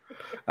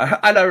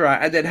 I know,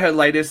 right? And then her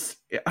latest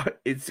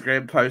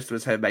Instagram post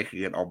was her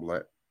making an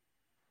omelet.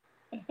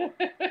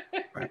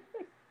 Right.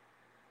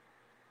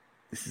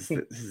 This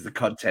is the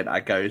content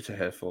I go to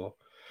her for.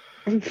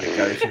 I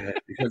go to her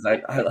because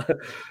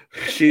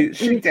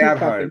she down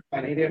home.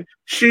 Funny, dude.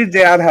 She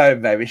down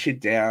home, baby. She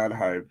down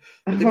home.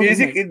 But the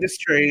music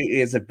industry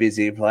is a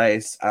busy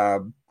place. I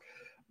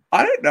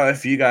don't know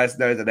if you guys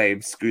know the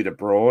name Scooter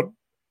Braun.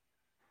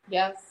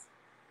 Yes.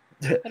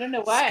 I don't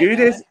know why.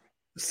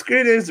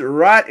 Scooter's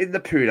right in the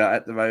pooter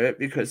at the moment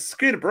because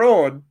Scooter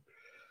Braun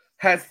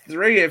had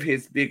 3 of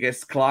his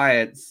biggest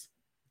clients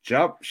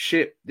jump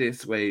ship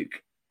this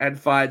week and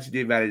finds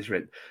new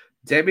management.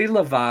 Demi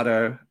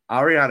Lovato,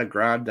 Ariana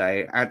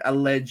Grande, and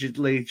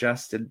allegedly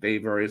Justin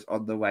Bieber is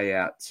on the way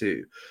out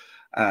too.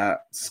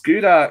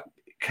 Scooter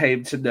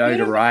came to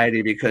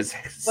notoriety because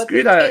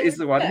Scooter is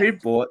the one who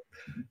bought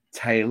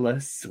Taylor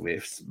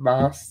Swift's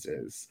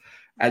masters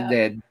and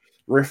then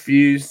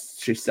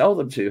refused to sell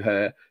them to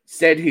her,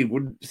 said he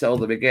wouldn't sell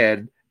them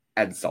again,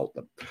 and sold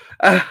them.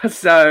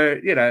 So,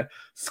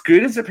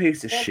 Scooter's a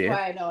piece of shit.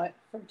 That's why I know it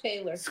from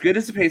Taylor.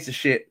 Scooter's a piece of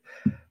shit,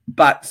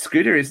 but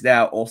Scooter is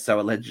now also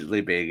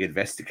allegedly being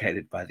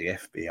investigated by the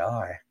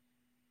FBI.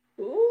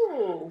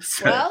 Ooh.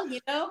 So,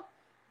 well,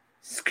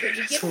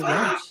 Scooter's when you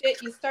get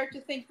shit, you start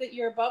to think that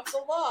you're above the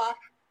law.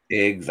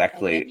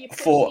 Exactly. And then you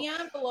push the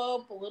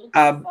envelope a little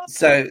bit.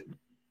 So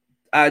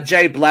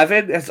Jay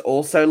Blavin has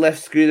also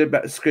left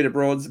Scooter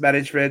Braun's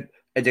management.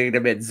 Adina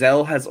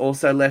Menzel has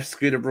also left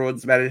Scooter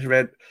Braun's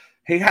management.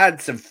 He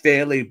had some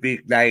fairly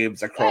big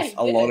names across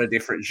a lot of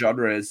different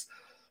genres.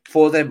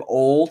 For them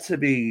all to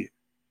be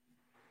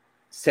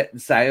set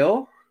and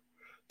sail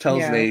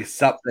tells me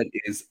something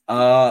is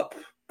up,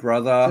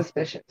 brother.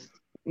 Suspicious.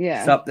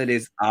 Yeah. Something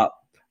is up.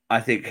 I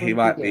think he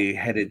might be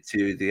headed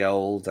to the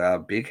old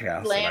big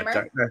house. Glamour. I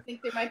don't know.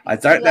 I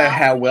don't know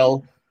how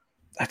well.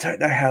 I don't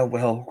know how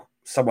well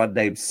someone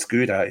named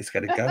Scooter is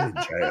going to go in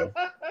jail.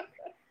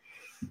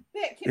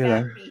 That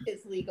cannot be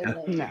his legal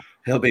name. No.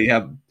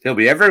 He'll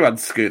be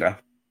everyone's Scooter.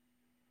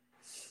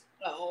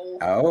 Oh.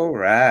 All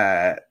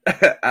right.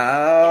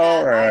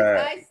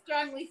 I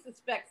strongly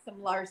suspect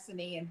some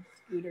larceny in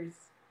Scooter's.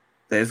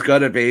 There's got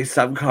to be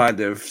some kind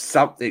of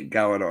something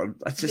going on.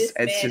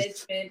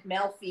 Mismanagement,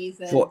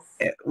 malfeasance.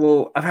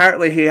 Well,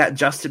 apparently he had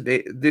Justin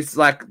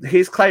Bieber.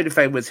 His claim to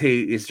fame was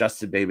he is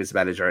Justin Bieber's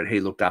manager and he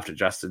looked after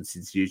Justin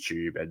since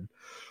YouTube and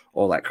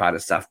all that kind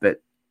of stuff.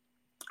 But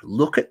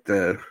look at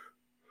the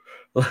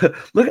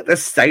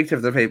state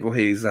of the people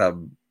he's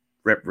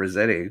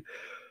representing.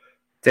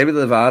 Demi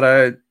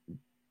Lovato,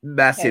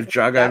 massive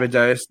drug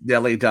overdose,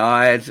 nearly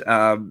died.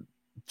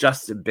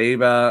 Justin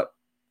Bieber,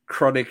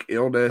 chronic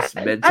illness,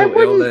 mental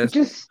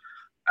illness.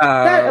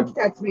 That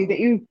upsets me that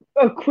you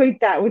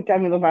equate that with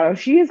Demi Lovato.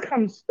 She has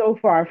come so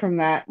far from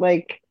that.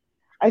 Like,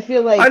 I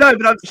feel like I know,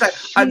 but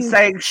I'm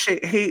saying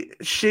he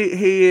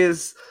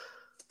is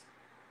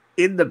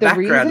in the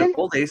background of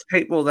all these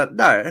people that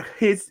know.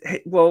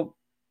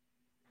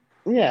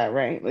 Yeah,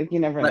 right. Like, you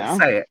never know. Let's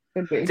say it.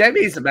 Could be.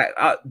 Demi's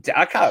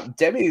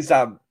Demi's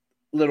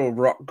little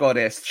rock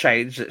goddess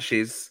changed that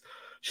she's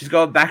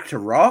gone back to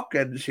rock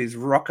and she's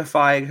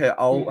rockifying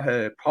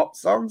her pop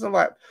songs. I'm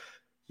like,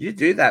 you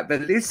do that,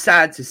 but it is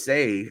sad to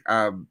see.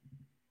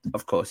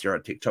 Of course, you're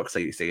on TikTok, so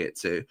you see it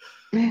too.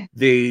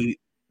 The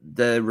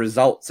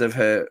results of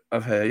her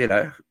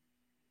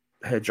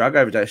her drug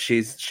overdose.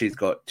 She's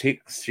got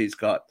tics. She's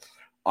got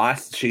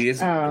ice. She is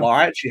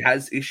blind. She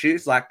has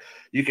issues. Like,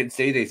 you can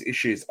see these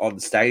issues on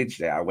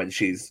stage now when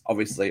she's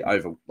obviously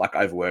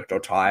overworked or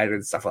tired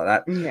and stuff like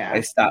that. Yeah,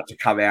 they start to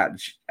come out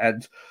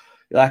and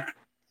like.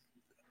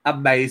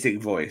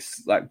 Amazing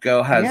voice. Like,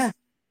 girl has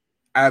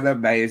an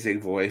amazing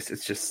voice.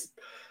 It's just,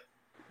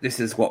 this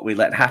is what we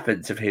let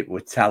happen to people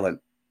with talent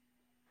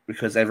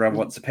because everyone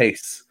wants a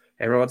piece.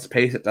 Everyone wants a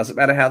piece. It doesn't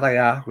matter how they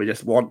are. We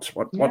just want.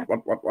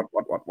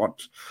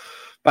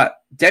 But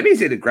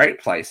Demi's in a great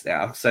place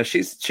now. So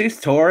she's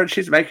touring.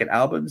 She's making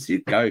albums. You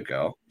go,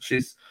 girl.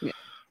 She's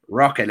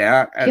rocking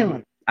out.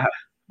 And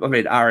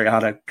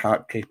Ariana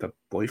can't keep a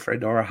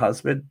boyfriend or a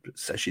husband,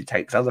 so she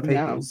takes other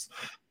people's.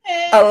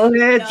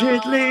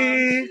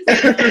 Allegedly.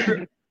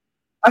 No.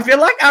 I feel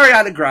like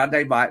Ariana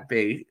Grande might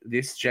be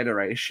this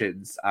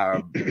generation's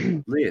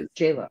Liz.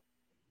 J-Lo.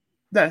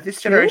 No,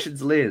 this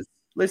generation's Liz.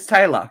 Liz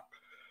Taylor.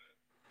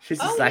 She's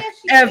just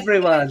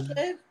everyone.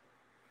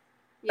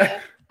 Yeah.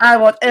 I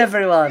want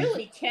everyone.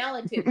 Really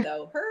talented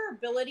though. Her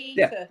ability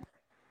to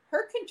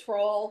her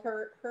control,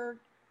 her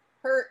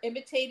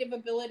imitative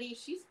ability,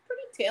 she's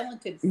pretty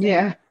talented.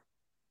 Yeah.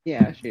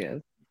 Yeah, she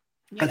is.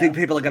 I think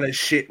people are gonna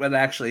shit when they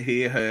actually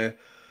hear her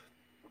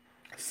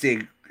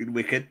sing in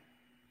Wicked.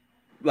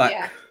 Like,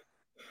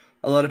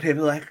 a lot of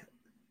people are like,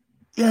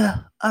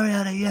 yeah,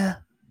 Ariana, yeah.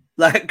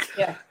 Like,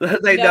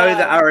 they know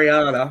the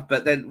Ariana,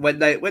 but then when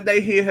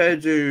they hear her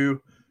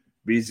do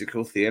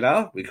musical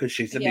theatre, because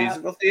she's a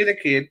musical theatre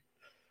kid,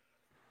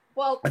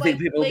 well, I think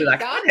people will be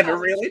like, I never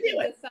really knew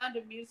it. The Sound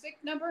of Music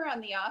number on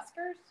the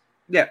Oscars?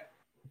 Yeah.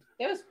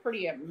 That was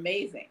pretty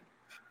amazing.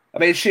 I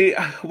mean,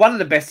 one of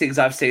the best things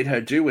I've seen her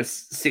do was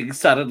sing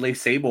Suddenly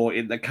Seymour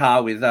in the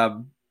car with,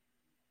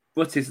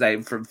 what's his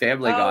name from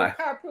Family Guy?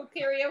 Carpool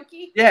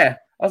Karaoke? Yeah.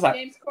 I was like,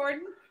 James Corden?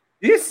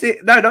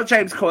 No, not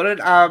James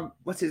Corden.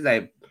 What's his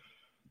name?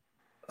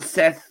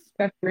 Seth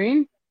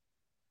Green?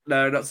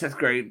 No, not Seth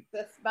Green.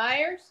 Seth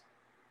Meyers?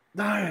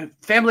 No,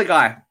 Family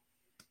Guy.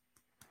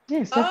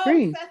 Yeah, Seth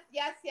Green. Seth,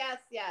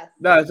 yes.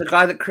 No, the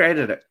guy that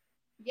created it.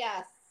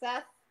 Yes,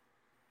 Seth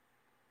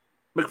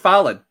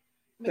MacFarlane.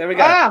 There we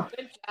go. Ah,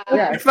 good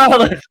job.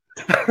 MacFarlane.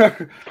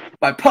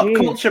 My pop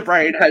culture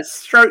brain has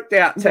stroked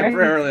out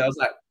temporarily. I was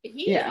like,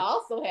 he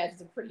also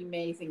has a pretty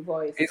amazing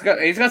voice. He's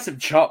got some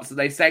chops, and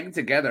they sang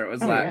together. It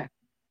was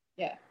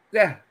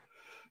yeah.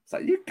 It's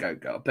like, you go,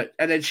 girl.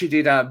 And then she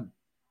did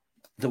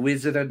The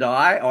Wizard and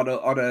I on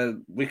a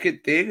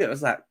Wicked thing. It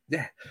was like,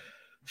 yeah,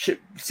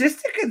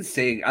 sister can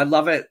sing. I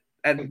love it.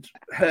 And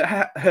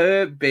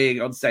her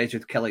being on stage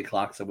with Kelly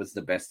Clarkson was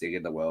the best thing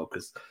in the world,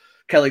 because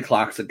Kelly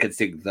Clarkson can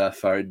sing The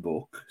Phone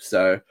Book.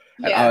 So,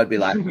 and I would be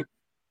like,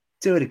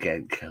 do it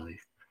again, Kelly.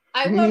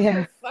 I love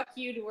her "Fuck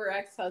You" to her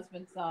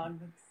ex-husband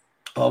song.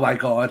 Oh my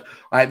God.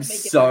 I'm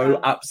so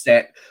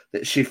upset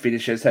that she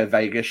finishes her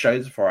Vegas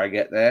shows before I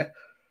get there.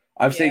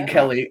 I've seen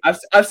Kelly.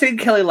 I've seen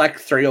Kelly like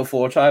 3 or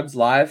 4 times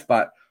live,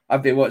 but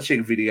I've been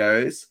watching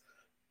videos.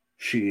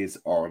 She is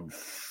on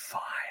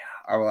fire.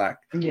 I'm like,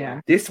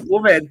 this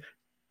woman.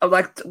 I'm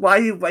like, why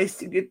are you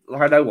wasting it?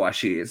 I know why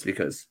she is,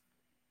 because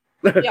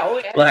like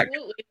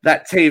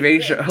that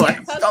TV show.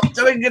 Like, stop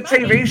doing your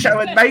TV show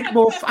and make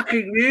more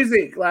fucking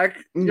music. Like,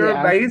 you're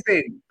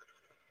amazing.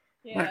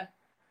 Yeah.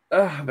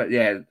 Like, but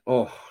yeah.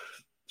 Oh,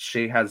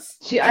 she has.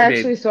 I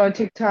actually saw a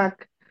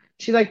TikTok.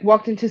 She like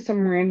walked into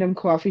some random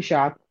coffee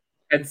shop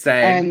and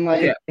sang,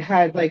 and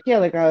had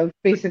a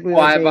basically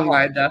choir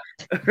behind her.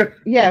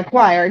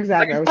 Choir,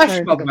 exactly. Like I was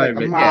trying to think of like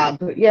a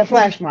mob.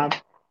 Flash mob.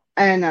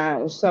 And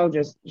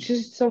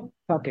she's so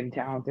fucking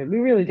talented. We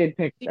really did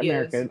pick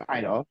American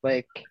Idol.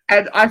 Like,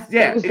 and it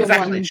was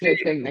exactly. The one good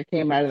thing that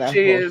came out of that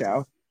whole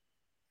show.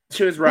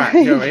 She was right.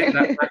 You know what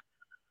I mean?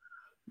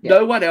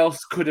 No one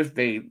else could have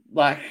been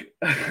like.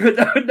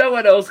 no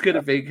one else could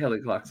have been Kelly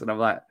Clarkson. I'm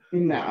like,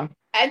 no.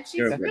 And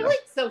she's really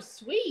so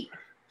sweet.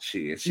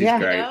 She is. She's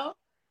great. You know?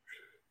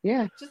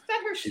 Yeah. Just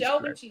at her show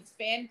when she's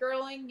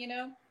fangirling, you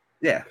know.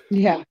 Yeah.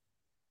 Yeah.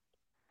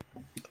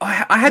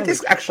 I had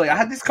this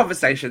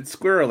conversation,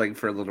 squirreling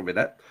for a little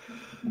minute.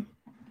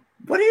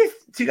 What do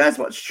you guys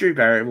watch Drew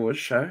Barrymore's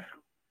show?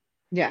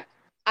 Yeah.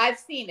 I've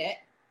seen it.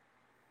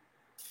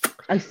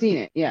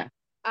 Yeah.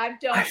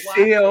 I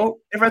feel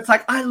everyone's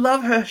like, I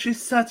love her.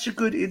 She's such a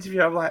good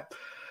interviewer. I'm like,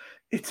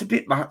 it's a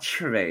bit much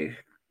for me.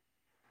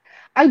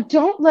 I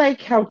don't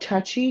like how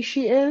touchy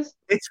she is.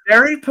 It's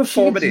very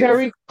performative. She's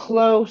very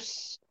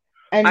close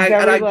and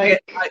I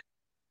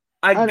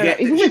get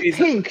even with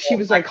Pink, she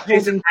was like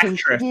holding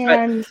Pink's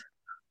hand.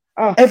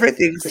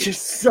 Everything's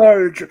just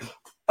so.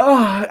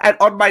 And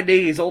on my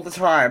knees all the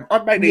time.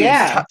 On my knees,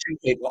 touching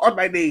people. On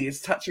my knees,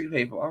 touching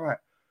people. I'm like,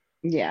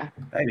 yeah,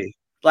 baby.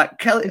 Like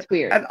Kelly, it's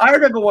weird. And I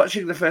remember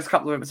watching the first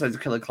couple of episodes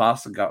of Kelly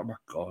Clarkson and go, oh my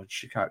God,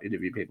 she can't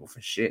interview people for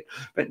shit.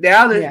 But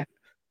now that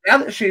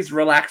she's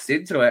relaxed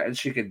into it and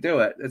she can do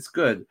it, it's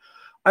good.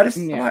 I just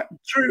like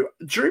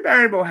Drew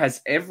Barrymore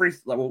has every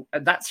level,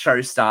 and that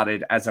show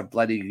started as a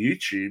bloody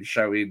YouTube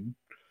show in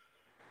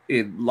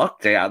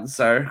lockdown.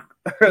 So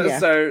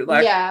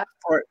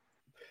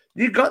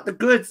you got the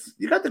goods.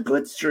 You got the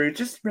goods, Drew.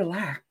 Just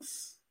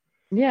relax.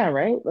 Yeah,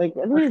 right. Like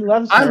everybody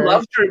loves her. I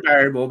love Drew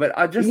Barrymore, but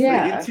the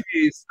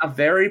interviews are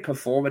very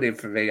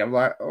performative for me. I'm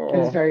like,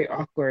 oh, it's very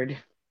awkward.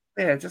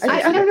 Yeah, just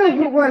I don't know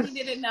who it was. I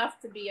did enough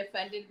to be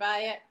offended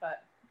by it,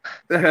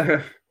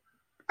 but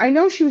I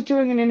know she was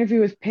doing an interview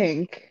with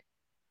Pink,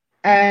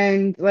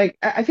 and like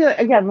I feel like,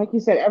 again, like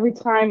you said, every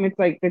time it's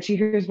like that she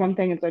hears one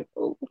thing, it's like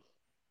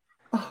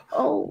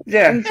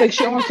yeah, and it's like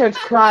she almost starts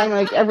crying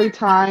like every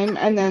time,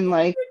 and then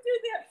like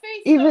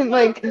even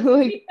like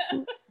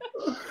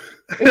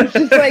it's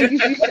just like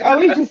she's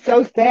always just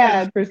so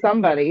sad for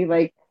somebody,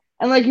 like,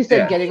 and like you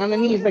said, getting on the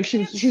knees, like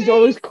she's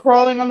always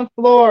crawling on the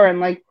floor, and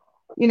like,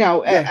 you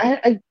know,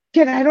 I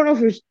don't know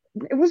if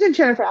it wasn't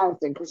Jennifer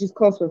Aniston because she's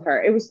close with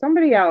her. It was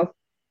somebody else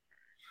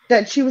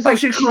that she was like,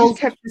 she's crawled.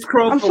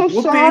 I'm so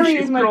sorry.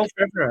 She's like,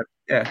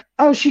 yeah.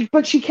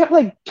 But she kept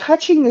like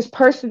touching this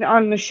person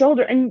on the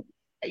shoulder, and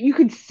you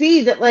could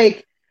see that,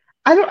 like,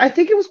 I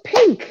think it was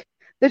Pink,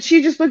 that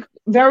she just looked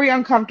very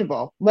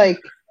uncomfortable,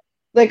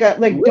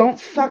 don't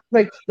fuck,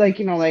 like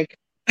you know, like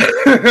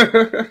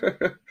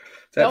that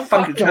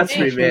fucking touch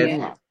me,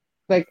 man.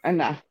 Like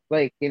enough,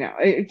 like, you know,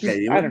 it just,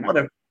 I don't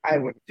know. I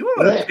would. You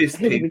want to piss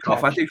Pink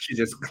off? I think she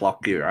just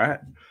clocked you, right?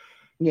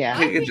 Yeah, I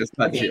think just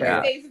touch you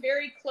out. Stays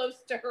very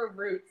close to her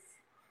roots.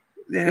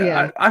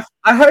 Yeah.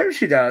 I hope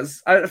she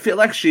does. I feel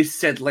like she's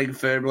settling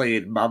firmly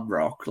in mum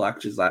rock.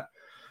 Like, she's like,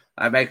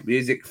 I make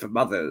music for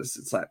mothers.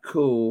 It's like,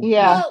 cool.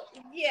 Yeah. Well,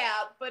 yeah,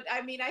 but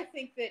I mean, I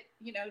think that,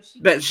 you know,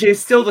 but she's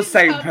still the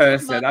same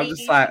person. I'm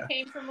just like,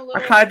 I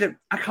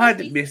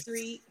kind of miss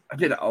a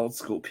bit of old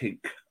school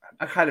Pink.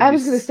 I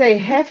was going to say,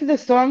 half of the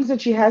songs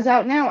that she has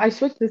out now, I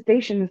switch the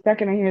station the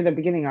second I hear the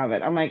beginning of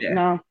it. I'm like,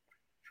 no.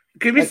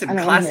 Give me some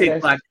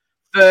classic, like,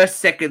 first,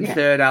 second,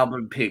 third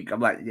album Pink. I'm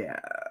like,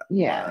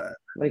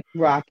 like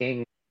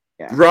rocking.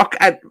 Yeah. Rock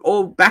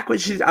all back when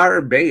she's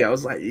R&B. I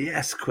was like,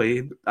 yes,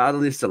 Queen. I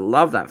used to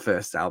love that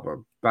first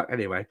album. But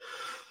anyway,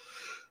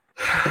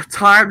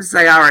 times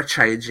they are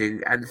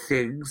changing, and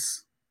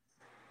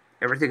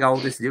everything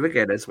old is new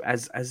again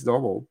as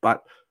normal.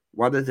 But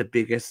one of the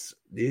biggest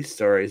news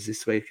stories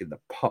this week in the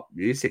pop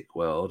music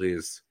world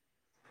is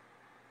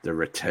the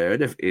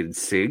return of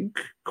NSYNC?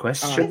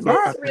 Does this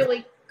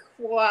really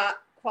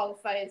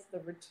qualify as the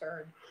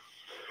return?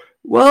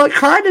 Well, it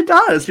kind of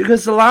does,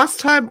 because the last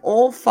time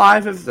all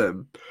 5 of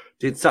them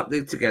did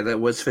something together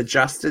was for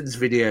Justin's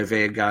Video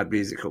Vanguard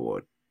Music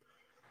Award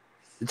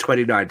in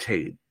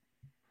 2019.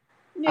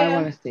 Yeah. I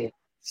want to see it.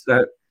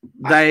 So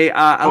they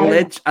are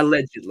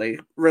allegedly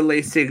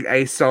releasing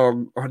a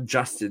song on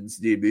Justin's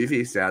new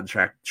movie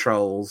soundtrack,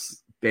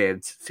 Trolls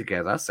Band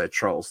Together, so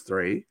Trolls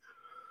 3.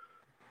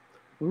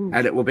 Ooh.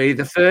 And it will be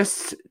the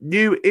first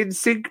new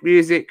NSYNC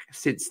music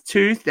since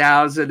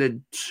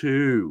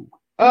 2002.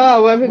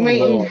 Oh, I've been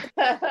waiting.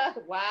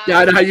 Wow.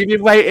 No, you've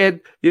been waiting.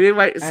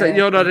 So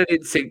you're not an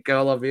NSYNC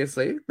girl,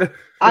 obviously.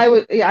 I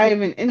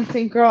am an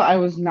NSYNC girl. I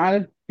was not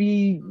a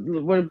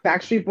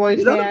Backstreet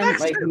Boys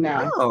fan.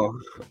 No. Oh,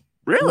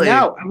 really?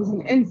 No, I was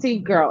an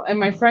NSYNC girl. And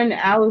my friend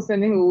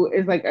Allison, who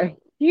is like a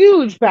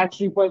huge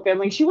Backstreet Boy fan,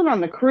 like she went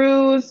on the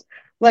cruise.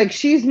 Like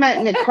she's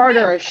met Nick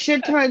Carter a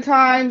shit ton of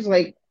times.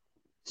 Like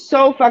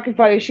so fucking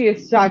funny. She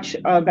is such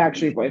a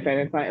Backstreet Boy fan.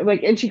 It's funny.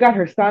 Like, and she got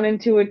her son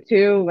into it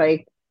too.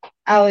 Like,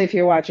 Allie, if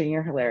you're watching,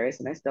 you're hilarious,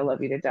 and I still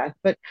love you to death.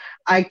 But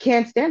I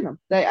can't stand them.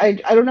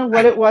 I don't know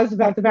what it was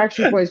about the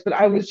Backstreet Boys, but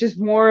I was just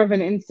more of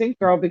an NSYNC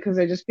girl because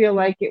I just feel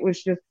like it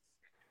was just,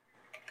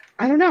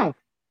 I don't know,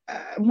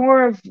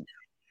 more of,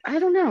 I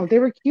don't know. They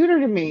were cuter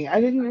to me.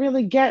 I didn't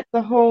really get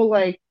the whole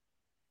like.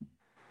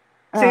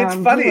 See,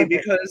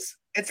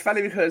 it's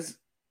funny because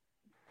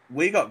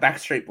we got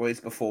Backstreet Boys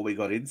before we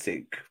got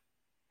NSYNC.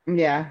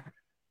 Yeah,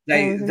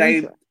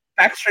 they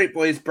Backstreet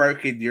Boys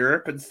broke in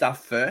Europe and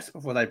stuff first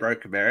before they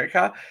broke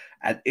America,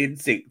 and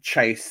NSYNC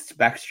chased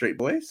Backstreet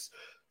Boys.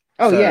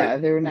 Oh, so, yeah,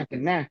 they were neck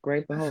and neck,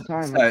 right, the whole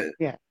time. So,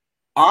 yeah,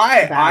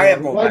 I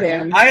am more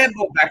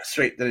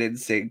Backstreet than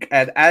NSYNC,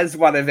 and as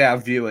one of our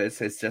viewers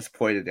has just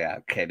pointed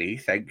out, Kenny,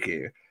 thank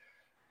you.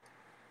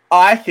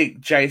 I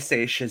think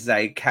JC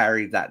Chazé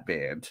carried that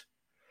band.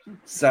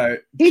 So,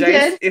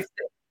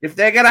 if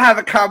they're going to have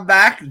a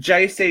comeback,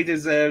 JC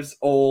deserves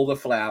all the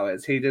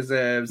flowers. He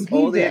deserves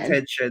all the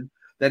attention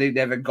that he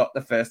never got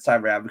the first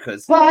time around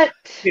because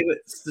he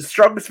was the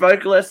strongest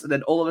vocalist, and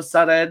then all of a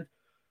sudden,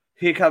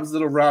 here comes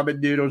little ramen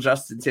noodle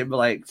Justin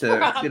Timberlake to,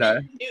 ramen you know.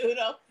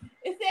 Noodle.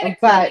 Is that a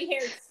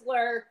curly-haired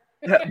slur?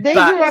 They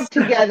grew up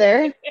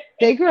together.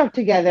 They grew up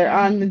together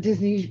on the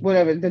Disney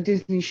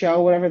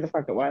show, whatever the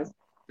fuck it was.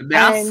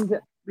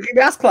 Mickey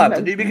Mouse Club,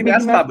 the new Mickey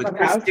Mouse Club with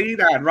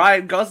Christina and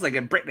Ryan Gosling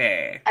and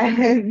Britney.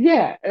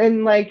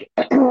 And like,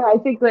 I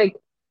think like,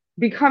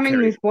 becoming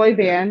this boy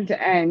band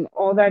and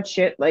all that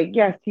shit, like,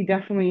 yes, he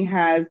definitely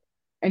has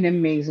an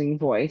amazing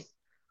voice,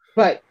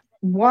 but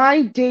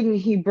why didn't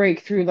he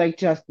break through like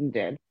Justin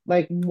did?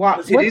 Like,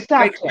 what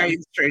stopped him?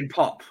 Mainstream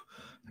pop.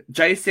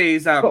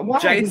 JC's I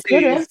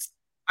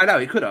know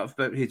he could have,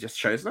 but he just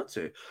chose not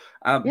to.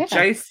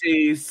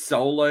 JC's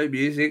solo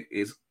music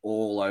is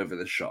all over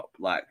the shop.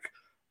 Like,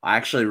 I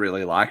actually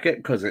really like it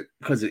because it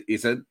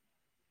isn't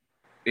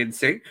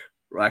NSYNC.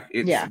 Like,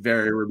 it's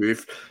very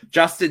removed.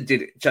 Justin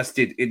did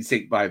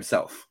NSYNC by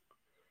himself.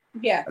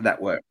 Yeah. And that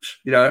worked.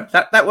 You know,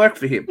 that worked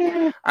for him.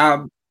 Yeah.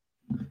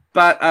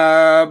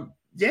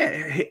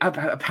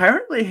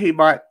 Apparently he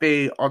might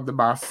be on The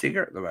Masked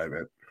Singer at the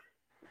moment.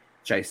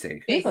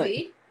 JC.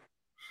 Really?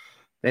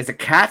 There's a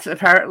cat,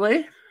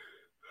 apparently.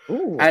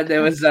 Ooh, and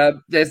there was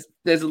there's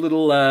a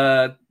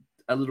little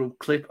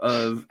clip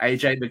of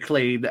AJ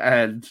McLean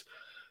and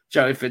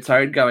Joey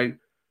Fatone going,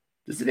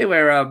 does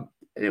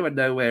anyone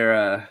know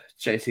where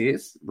JC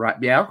is? Right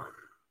meow.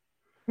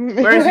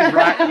 Where is he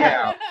right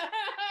now?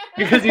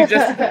 Because he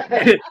just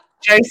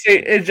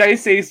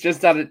JC's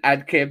just done an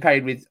ad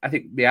campaign with I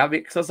think Meow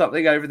Mix or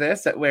something over there,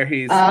 so where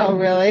he's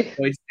really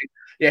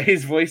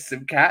he's voiced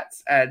some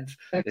cats, and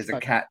That's there's funny.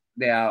 a cat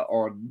now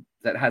on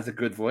that has a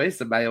good voice,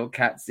 a male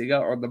cat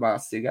singer on The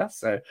Masked Singer.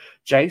 So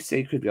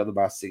JC could be on The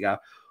Masked Singer.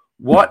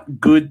 What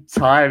good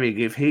timing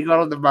if he got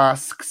on The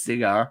Masked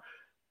Singer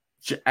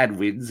and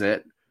wins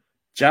it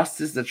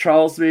just as the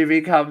Trolls movie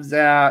comes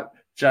out,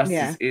 just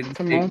as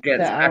NSYNC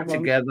gets back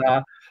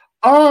together.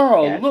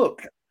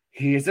 Look,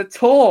 here's a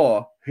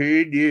tour.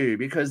 Who knew?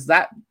 Because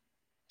that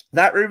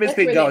rumor's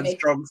been going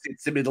strong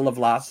since the middle of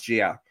last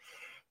year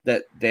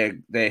that they're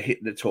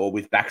hitting a tour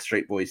with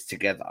Backstreet Boys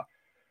together.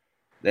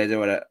 They're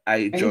doing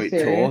a joint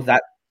tour.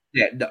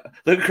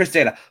 Look at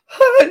Christina.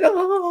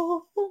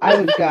 I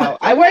would go.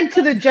 I went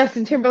to the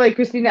Justin Timberlake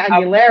Christina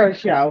Aguilera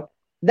show.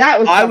 That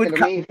was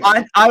amazing.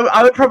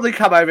 I would probably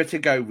come over to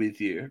go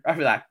with you. I'd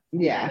be like,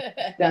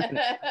 yeah,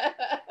 definitely.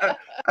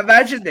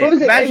 Imagine this. What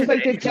was it? It was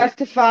like the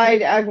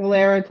Justified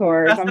Aguilera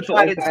tour.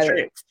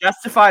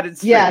 Justified and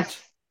Stripped.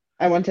 Yes,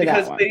 I went to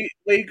that one. Because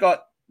we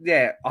got,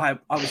 I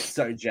was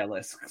so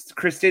jealous.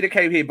 Christina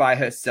came here by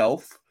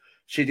herself.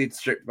 She did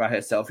Stripped by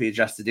herself.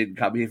 Justin didn't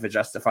come here for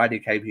Justified. He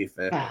came here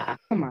for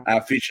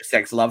Future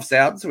Sex Love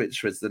Sounds,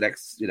 which was the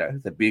next,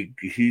 the big,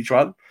 huge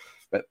one.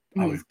 But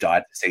I would have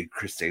died to see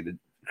Christina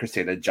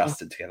and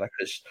Justin together,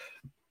 because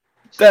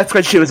that's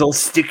when she was all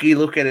sticky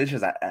looking and she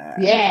was like,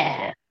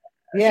 yeah.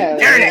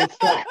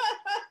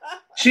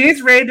 She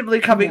is randomly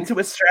coming to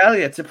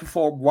Australia to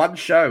perform one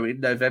show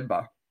in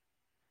November.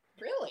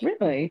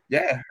 Really?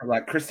 Yeah,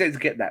 like Christine's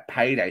getting that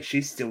payday.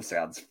 She still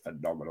sounds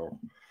phenomenal.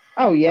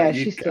 Oh yeah, Like,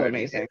 she's still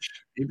amazing.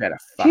 You better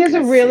She has a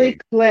fucking really sing.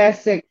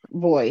 classic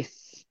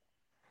voice.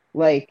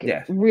 Like,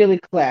 Yeah. really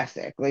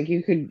classic. Like,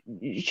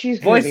 she's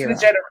Voice gonna of be the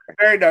generation,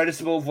 very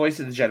noticeable. Voice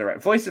of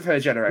her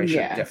generation,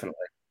 Yeah.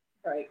 definitely.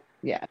 Right.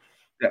 Yeah.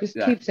 Yeah, Just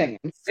keep singing.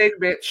 Sing,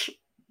 bitch.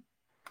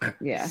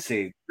 Yeah.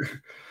 Sing.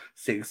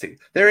 Sing.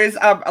 There is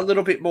a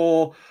little bit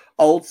more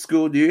old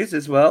school news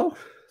as well.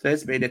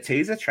 There's been a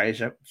teaser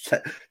trailer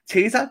for the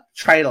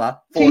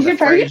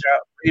Frasier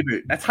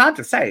reboot. That's hard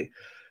to say.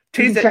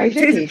 Teaser trailer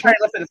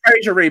for the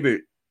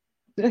Frasier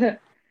reboot.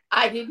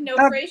 I didn't know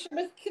Frasier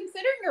was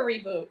considering a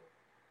reboot.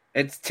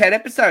 It's 10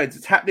 episodes.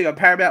 It's happening on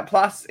Paramount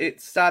Plus.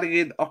 It's starting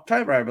in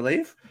October, I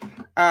believe.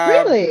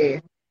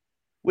 Really?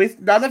 With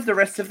none of the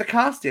rest of the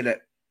cast in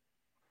it.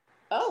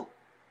 Oh,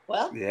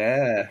 well.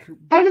 Yeah.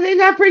 How do they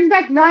not bring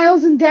back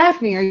Niles and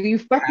Daphne? Are you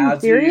fucking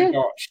serious?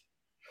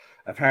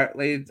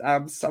 Apparently,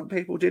 some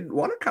people didn't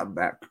want to come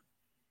back.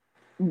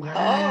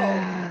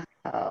 Wow.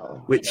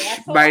 Which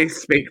may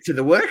speak to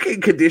the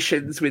working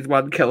conditions with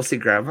one Kelsey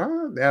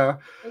Grammer. Now,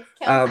 is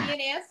Kelsey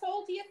an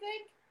asshole, do you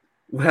think?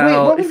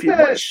 Well,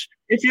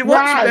 if you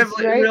watch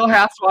Real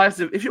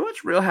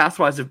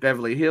Housewives of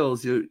Beverly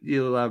Hills,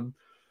 you'll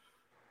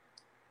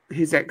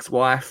his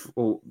ex-wife,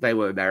 well, they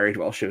were married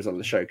while she was on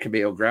the show.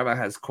 Camille Grammer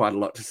has quite a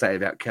lot to say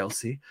about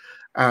Kelsey.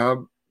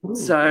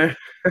 So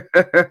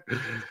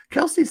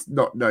Kelsey's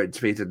not known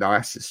to be the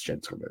nicest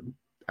gentleman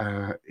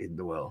in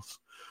the world.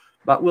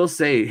 But we'll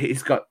see.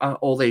 He's got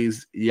all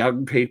these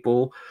young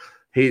people.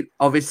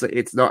 Obviously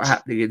it's not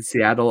happening in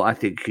Seattle. I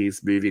think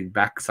he's moving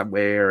back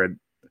somewhere, and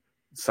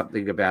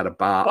something about a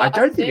bar. I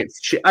don't think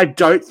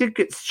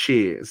it's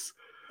Cheers.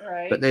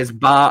 Right. But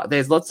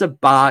there's lots of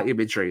bar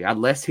imagery.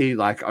 Unless he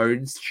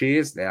owns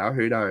Cheers now,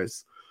 who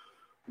knows?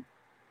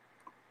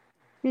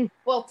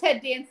 Well,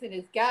 Ted Danson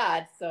is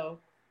God, so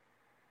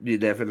you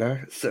never know.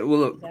 So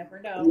look, never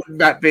know.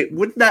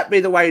 Wouldn't that be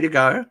the way to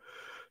go?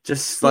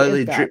 Just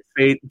slowly drip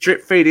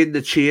feed in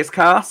the Cheers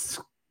cast.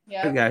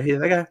 Yeah. Here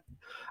they go.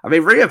 I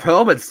mean, Rhea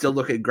Perlman's still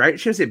looking great.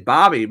 She was in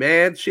Barbie,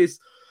 man. She's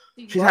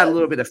had a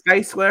little bit of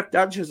face work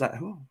done. She was like,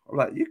 oh, I'm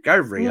like, you go,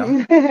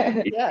 Rhea.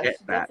 Yeah,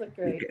 she does look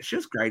great. She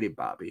was great in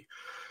Barbie.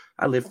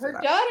 I lived for that.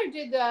 Her daughter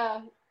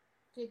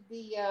did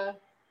the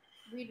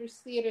Reader's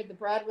Theater, the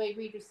Broadway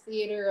Reader's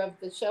Theater of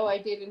the show I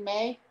did in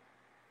May.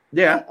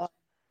 Yeah.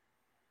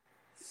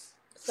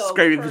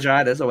 Screaming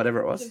Vaginas or whatever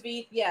it was.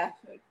 It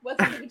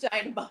wasn't a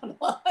vagina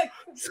monologue.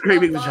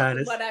 Screaming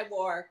Vaginas. What I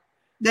wore.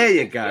 There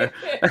you go.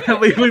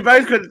 we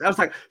both couldn't. I was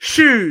like,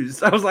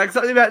 shoes. I was like,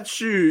 something about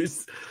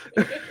shoes.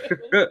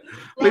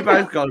 We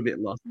both got a bit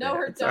lost. No,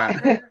 her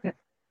daughter,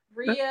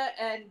 Rhea,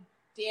 and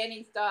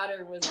Danny's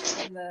daughter was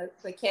in the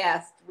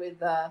cast with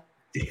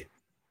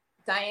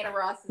Diana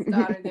Ross's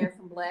daughter there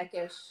from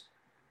Blackish.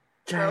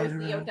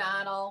 Rosie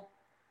O'Donnell.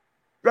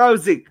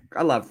 Rosie.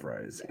 I love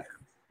Rosie.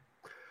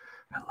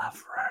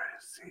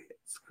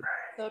 It's great.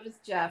 So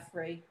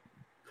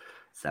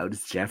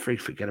does Jeffrey.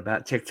 Forget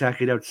about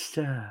TikTok. You don't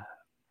stop.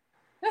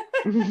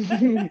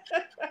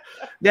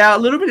 Now, a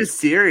little bit of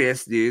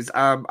serious news.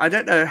 I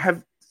don't know.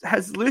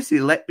 Has Lucy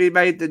Letby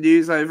made the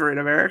news over in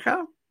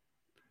America?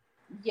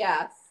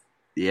 Yes.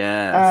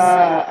 Yes.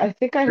 I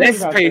think I heard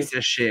this about piece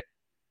of shit.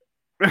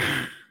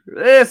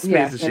 This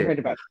piece of shit. Heard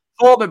about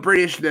Former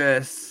British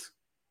nurse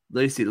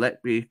Lucy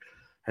Letby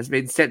has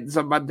been sentenced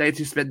on Monday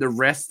to spend the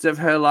rest of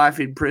her life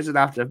in prison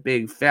after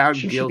being found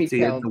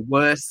guilty of the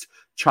worst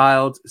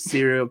child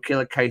serial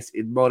killer case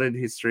in modern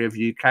history of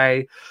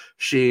UK.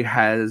 She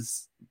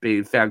has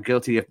been found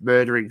guilty of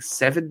murdering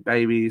 7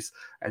 babies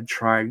and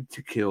trying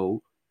to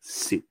kill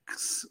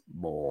 6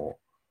 more.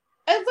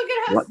 And look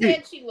at how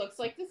sad she looks.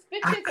 Like, this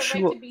bitch has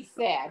a right to be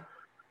sad.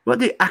 What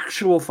the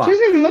actual fuck? She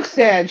doesn't even look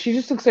sad. She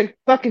just looks like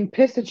fucking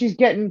pissed that she's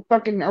getting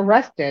fucking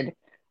arrested.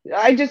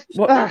 I just... She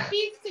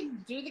needs to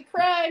do the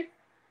crime.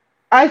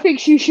 I think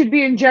she should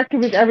be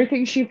injected with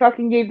everything she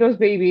fucking gave those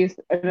babies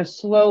in a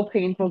slow,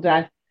 painful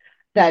death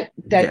that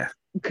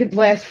could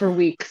last for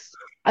weeks.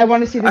 I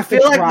want to see this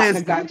bitch rot in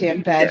a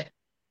goddamn bed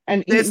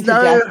and eaten to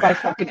death by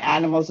fucking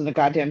animals in the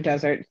goddamn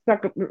desert.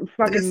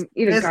 Fucking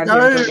eat a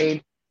goddamn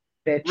grenade,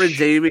 bitch.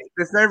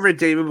 There's no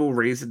redeemable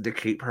reason to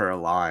keep her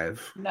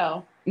alive.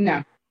 No.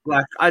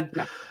 Like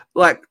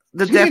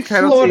the she death gets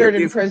penalty slaughtered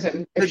in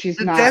prison if she's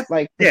not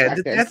protected.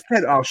 The death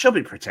penalty. Oh, she'll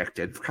be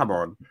protected. Come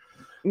on.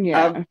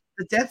 Yeah.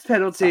 The death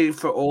penalty,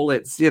 for all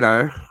its,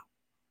 detractors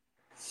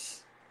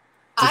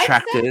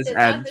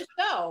on the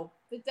show,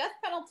 the death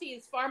penalty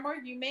is far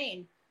more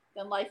humane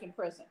than life in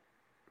prison.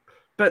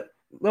 But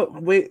look,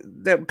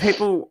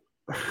 people,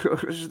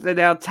 they're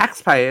now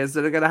taxpayers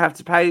that are going to have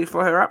to pay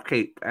for her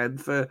upkeep and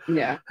for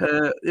her,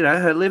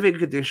 her living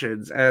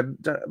conditions,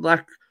 and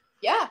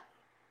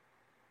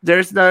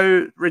there's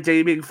no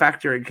redeeming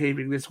factor in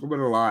keeping this woman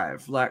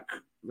alive. No,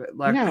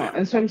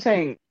 that's what I'm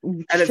saying.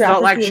 And it's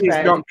not like she's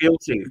not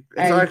guilty.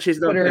 It's not like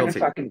she's not guilty. Put her guilty.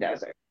 in a fucking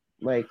desert.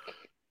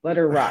 Let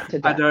her rot to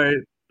death.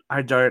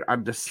 I don't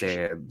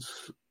understand.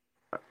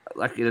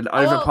 In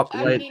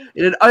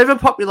an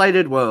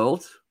overpopulated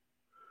world,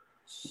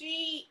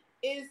 she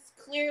is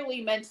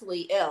clearly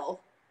mentally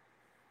ill.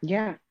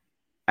 Yeah.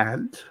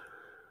 And?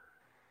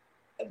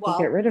 Well,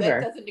 get rid of that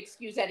her. doesn't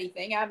excuse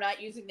anything. I'm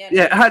not using that.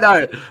 Yeah, I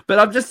know. But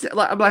I'm just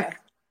like,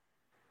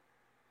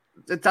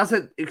 it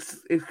doesn't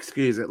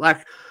excuse it.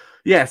 Like,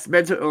 yes,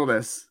 mental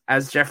illness,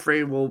 as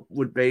Jeffrey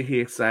would be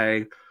here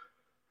saying,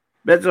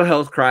 mental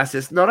health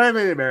crisis, not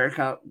only in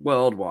America,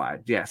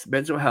 worldwide. Yes,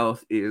 mental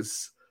health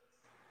is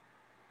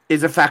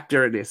a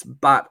factor in this.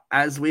 But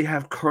as we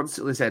have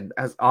constantly said,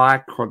 as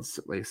I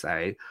constantly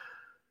say,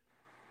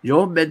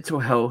 your mental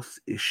health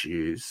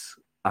issues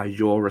are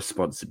your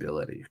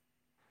responsibility.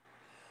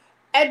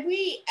 And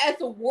we, as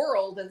a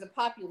world, as a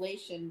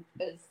population,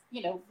 as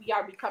we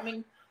are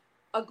becoming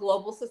a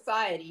global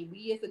society.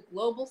 We, as a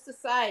global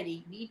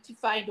society, need to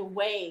find a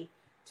way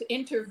to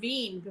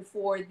intervene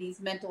before these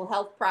mental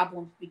health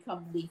problems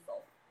become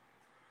lethal.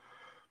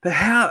 But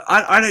how?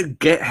 I don't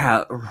get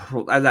how,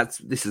 and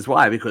this is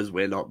why, because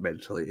we're not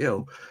mentally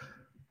ill.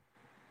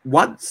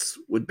 Once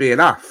would be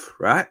enough,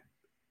 right?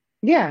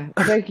 Yeah,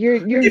 like you're.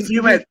 If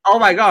you went, oh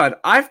my god,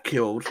 I've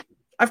killed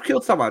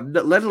someone.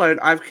 Let alone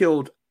I've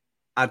killed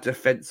a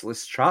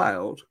defenseless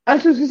child. I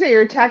was just gonna say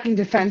you're attacking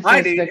defenseless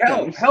I need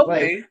victims. help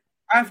me!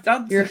 I've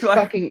done. You're a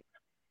fucking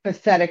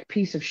pathetic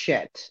piece of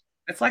shit.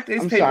 It's like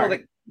these people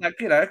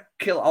that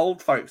kill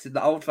old folks in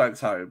the old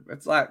folks' home.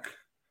 It's like,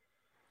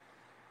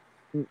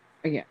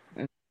 yeah,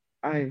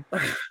 no.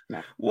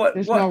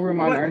 There's no room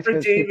on earth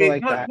for people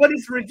like that. What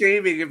is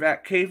redeeming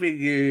about keeping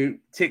you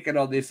ticking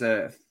on this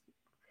earth?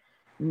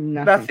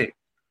 Nothing.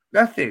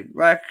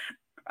 Like,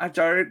 I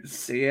don't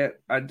see it.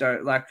 I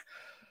don't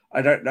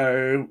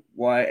know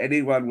why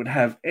anyone would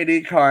have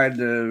any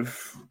kind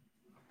of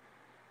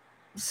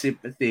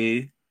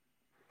sympathy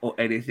or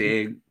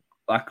anything.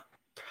 Like,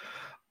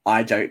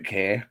 I don't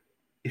care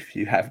if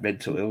you have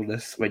mental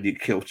illness when you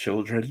kill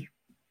children.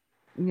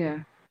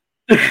 Yeah.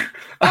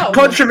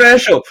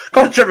 Controversial.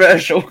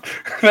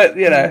 But,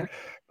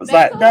 it's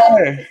like, no.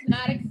 Does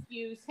not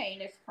excuse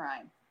heinous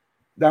crime.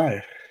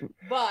 No.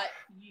 But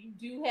you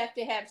do have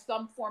to have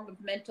some form of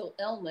mental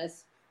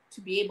illness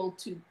to be able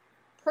to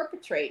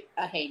perpetrate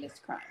a heinous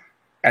crime.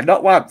 And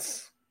not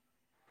once.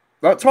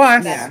 Not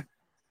twice. Yeah.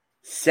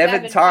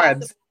 7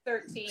 times.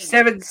 13.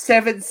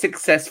 Seven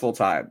successful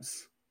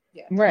times.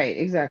 Yeah. Right,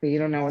 exactly. You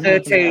don't know what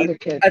happened to other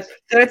kids.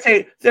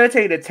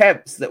 13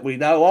 attempts that we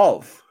know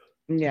of.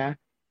 Yeah.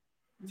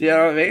 Do you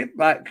know what I mean?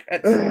 Like,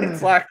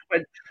 it's like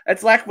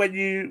when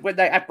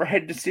they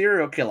apprehend a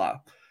serial killer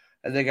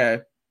and they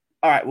go,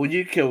 all right, well,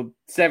 you killed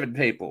 7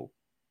 people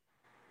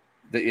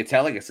that you're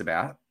telling us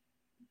about.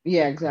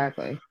 Yeah,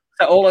 exactly.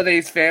 So all of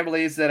these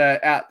families that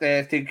are out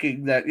there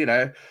thinking that,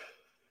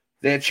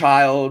 their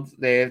child,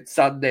 their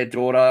son, their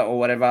daughter, or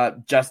whatever,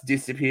 just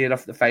disappeared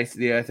off the face of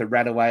the earth and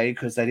ran away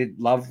because they didn't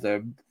love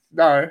them.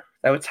 No,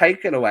 they were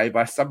taken away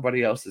by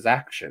somebody else's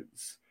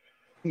actions.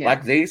 Yeah.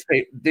 Like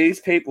these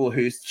people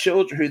whose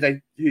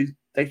children, who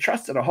they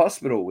trusted a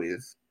hospital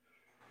with,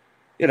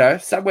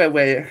 somewhere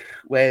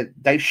where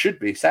they should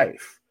be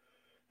safe.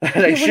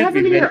 They should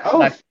be. Your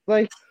oath?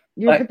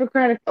 Your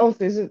Hippocratic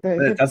oath, is it?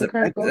 It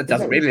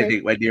doesn't mean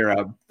anything when you're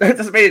it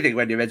doesn't mean anything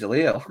when you're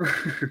mentally ill.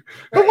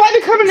 But why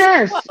become a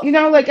nurse?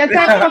 At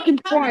that fucking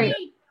point,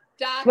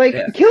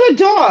 kill a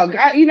dog.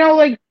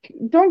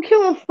 Don't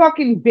kill a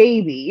fucking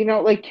baby.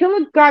 Kill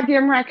a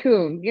goddamn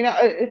raccoon.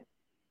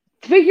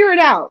 Figure it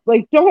out.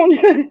 Don't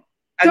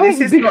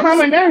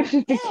become a nurse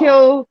just to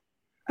kill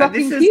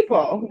fucking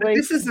people.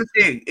 This is the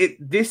thing.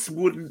 This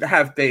wouldn't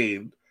have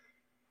been.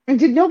 And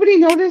did nobody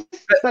notice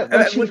that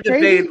it wouldn't have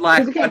been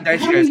like one day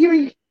she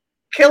goes,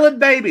 killing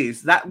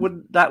babies? That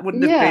wouldn't have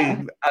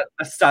been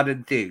a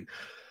sudden thing.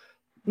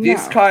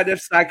 This kind of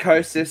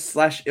psychosis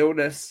 /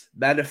 illness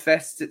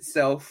manifests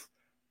itself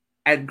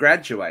and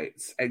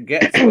graduates and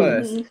gets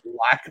worse,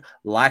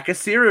 like a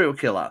serial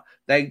killer.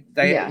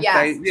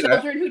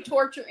 Children who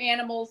torture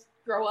animals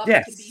grow up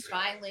to be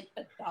violent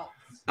adults.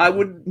 I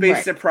wouldn't be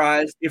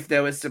surprised if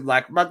there was some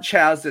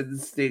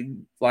Munchausen's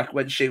thing, like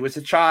when she was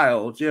a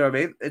child. You know what I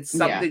mean? It's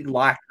something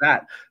like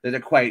that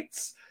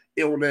equates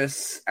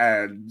illness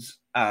and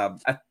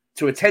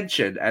to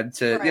attention and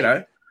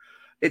to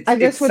I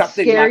guess it's what's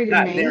something scary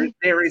like that. to me,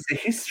 there is a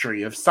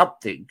history of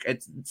something.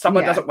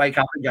 Someone doesn't wake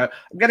up and go,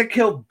 "I'm going to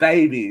kill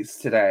babies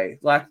today."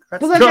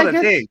 That's not a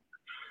thing.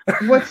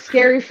 What's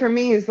scary for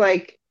me is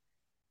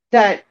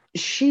that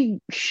she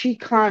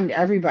conned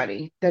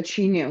everybody that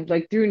she knew,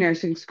 through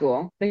nursing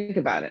school. Think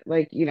about it.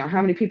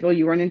 How many people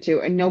you run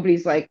into and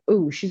nobody's like,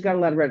 "Ooh, she's got a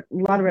lot of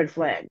red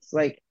flags."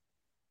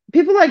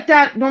 People like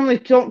that normally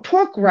don't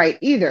talk right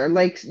either.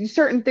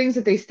 Certain things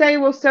that they say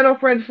will set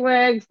off red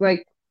flags.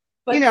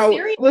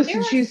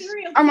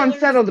 I'm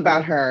unsettled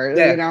about her.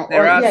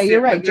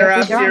 You're right. There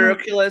are serial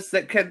killers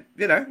that can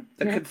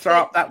throw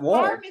up that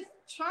wall.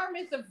 Charm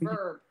is a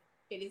verb.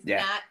 It is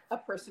not a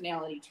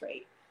personality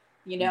trait.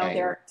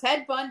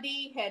 Ted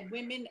Bundy had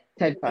women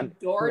who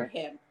adored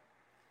him,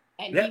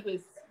 and he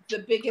was the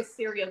biggest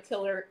serial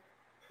killer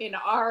in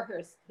our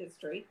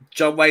history.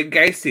 John Wayne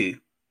Gacy,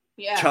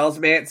 Charles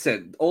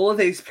Manson, all of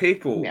these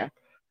people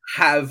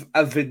have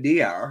a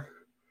veneer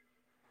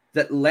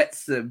that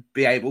lets them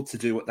be able to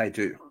do what they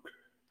do.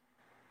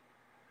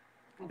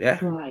 Yeah,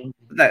 Right.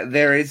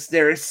 there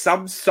is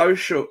some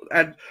social,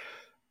 and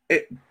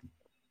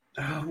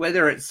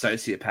whether it's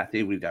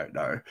sociopathy, we don't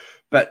know,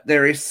 but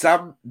there is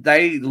some.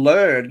 They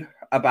learn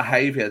a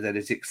behavior that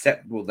is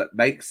acceptable that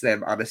makes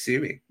them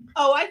unassuming.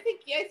 Oh, I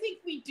think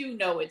we do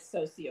know it's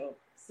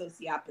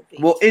sociopathy.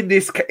 Well, in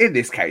this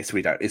case,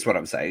 we don't. Is what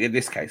I'm saying. In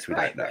this case, we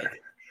don't know.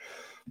 Right.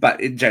 But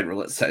in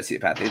general, it's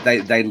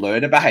sociopathy. They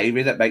learn a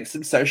behavior that makes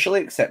them socially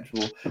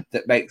acceptable,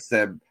 that makes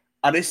them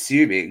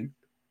unassuming,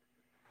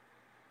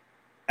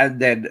 and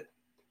then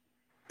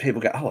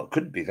people go, "Oh, it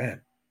couldn't be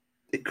them.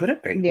 It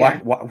couldn't be. Yeah.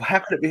 Why, how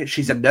could it be?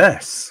 She's a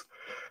nurse.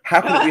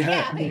 How could it be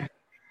her? Yeah.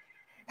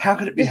 How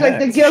could it be It's her? like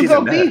the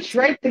Gilgo Beach,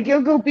 right? The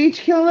Gilgo Beach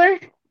killer.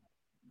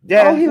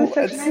 Yeah. Oh, he was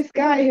such a nice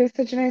guy. He was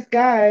such a nice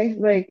guy.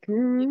 Like,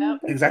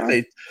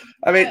 exactly.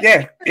 I mean,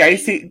 yeah.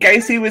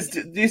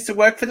 Gacy used to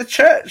work for the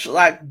church.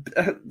 Like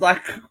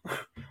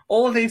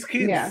all of these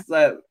kids.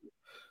 Yeah.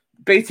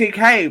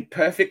 BTK,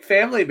 perfect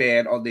family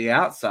man on the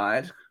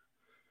outside.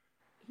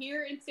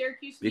 Here in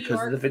Syracuse, New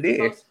York, the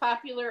most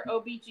popular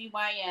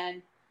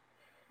OBGYN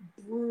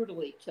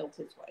brutally killed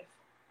his wife.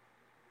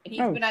 And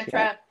he's been on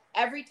trial.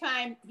 Every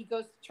time he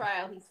goes to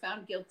trial, he's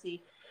found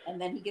guilty,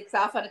 and then he gets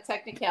off on a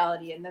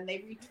technicality, and then they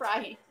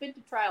retry. He's been to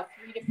trial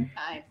 3 different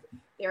times.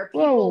 There are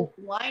people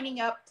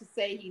lining up to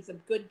say he's a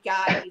good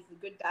guy, he's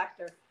a good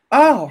doctor.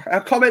 Oh,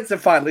 our comments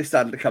have finally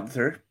started to come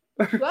through.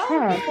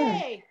 Well,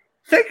 yay!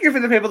 Thank you for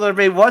the people that have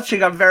been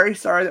watching. I'm very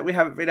sorry that we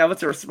haven't been able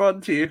to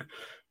respond to you.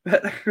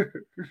 But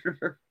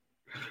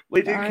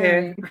we do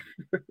care.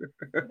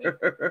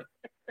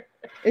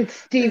 It's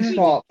Steve's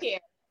fault.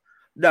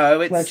 No,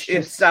 it's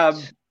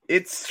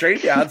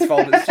StreamYard's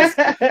fault. It's just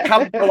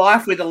come to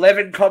life with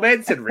 11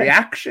 comments and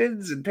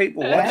reactions and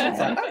people watching. It's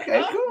like,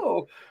 okay,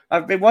 cool.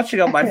 I've been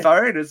watching on my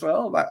phone as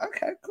well. I'm like,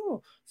 okay,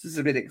 cool. This is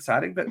a bit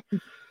exciting. But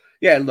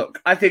yeah,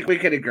 look, I think we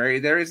can agree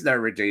there is no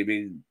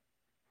redeeming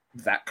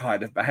that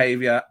kind of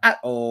behavior at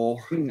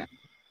all. No.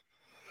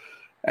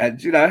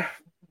 And,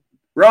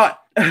 right,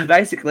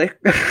 basically.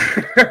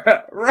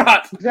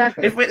 Right.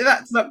 Exactly.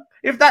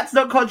 If that's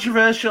not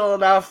controversial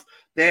enough,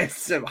 there's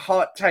some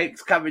hot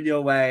takes coming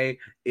your way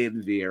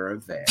in the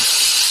event.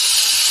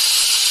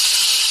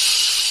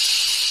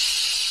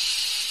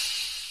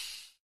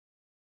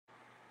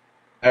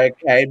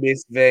 Okay,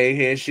 Miss V,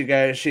 here she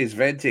goes. She's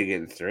venting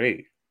in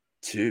 3,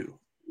 2,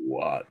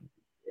 1.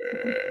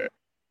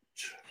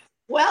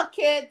 Well,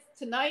 kids,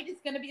 tonight is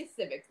going to be a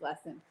civics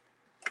lesson.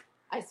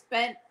 I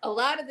spent a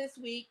lot of this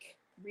week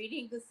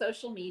reading the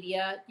social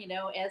media,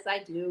 as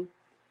I do,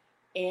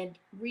 and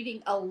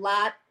reading a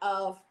lot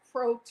of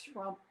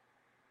pro-Trump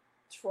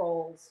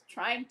trolls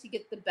trying to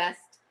get the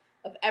best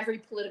of every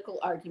political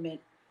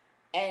argument.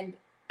 And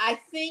I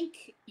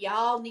think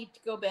y'all need to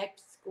go back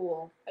to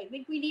school. I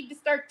think we need to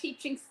start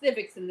teaching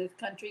civics in this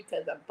country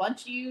because a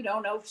bunch of you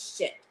don't know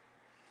shit.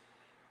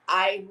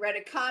 I read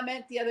a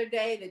comment the other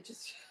day that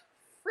just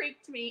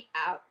freaked me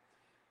out.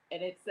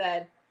 And it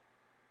said,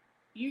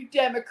 "You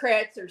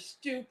Democrats are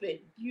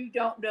stupid. You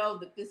don't know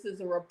that this is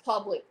a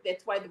republic.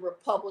 That's why the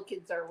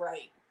Republicans are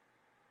right."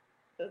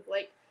 So it's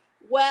like,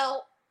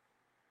 well,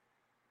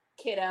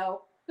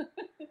 kiddo,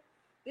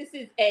 this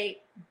is a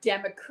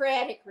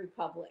democratic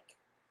republic.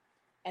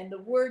 And the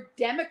word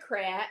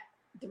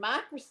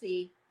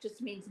democracy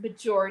just means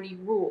majority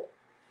rule.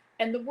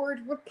 And the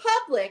word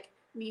republic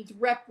means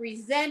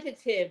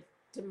representative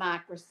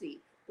democracy,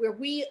 where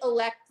we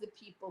elect the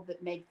people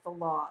that make the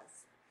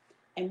laws.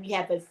 And we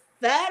have a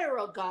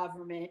federal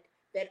government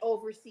that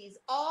oversees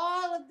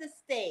all of the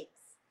states.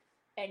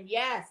 And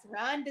yes,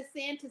 Ron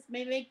DeSantis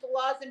may make the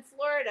laws in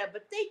Florida,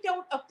 but they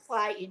don't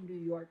apply in New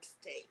York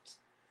State.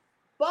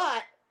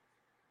 But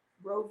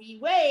Roe v.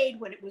 Wade,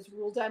 when it was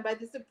ruled on by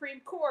the Supreme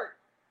Court,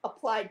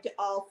 applied to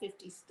all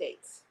 50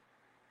 states.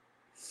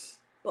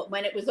 But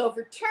when it was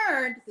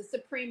overturned, the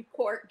Supreme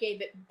Court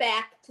gave it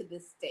back to the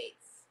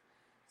states.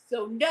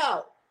 So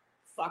no,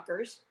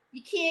 fuckers,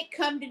 you can't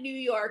come to New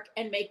York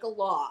and make a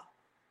law.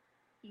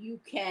 You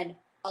can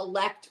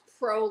elect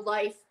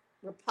pro-life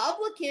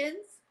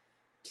Republicans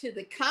to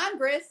the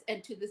Congress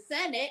and to the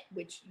Senate,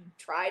 which you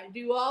try to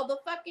do all the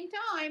fucking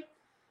time,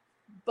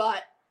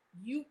 but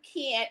you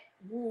can't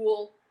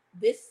rule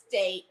this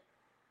state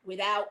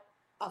without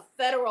a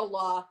federal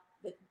law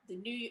that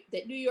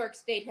New York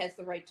State has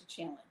the right to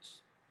challenge.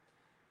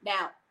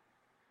 Now,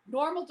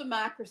 normal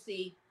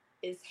democracy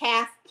is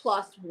half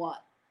plus one.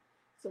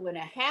 So in a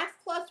half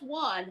plus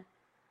one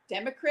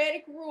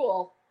democratic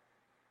rule,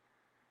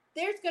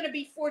 there's going to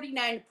be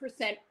 49%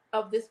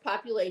 of this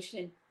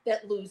population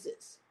that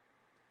loses.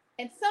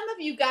 And some of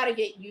you got to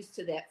get used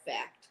to that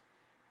fact.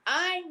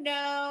 I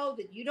know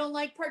that you don't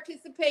like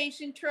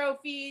participation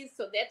trophies,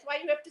 so that's why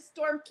you have to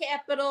storm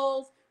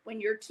capitals when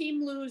your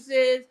team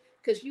loses,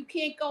 because you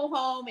can't go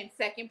home in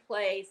second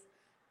place.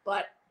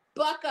 But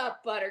buck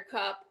up,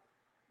 Buttercup.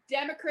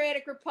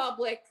 Democratic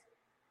Republic,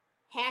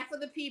 half of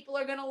the people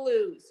are going to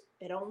lose.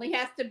 It only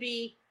has to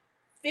be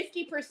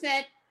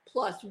 50%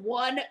 plus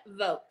one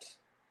vote.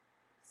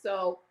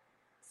 So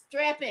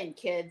strap in,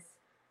 kids.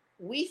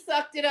 We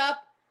sucked it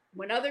up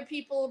when other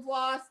people have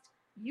lost.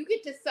 You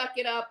get to suck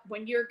it up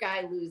when your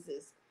guy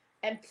loses.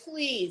 And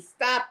please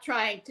stop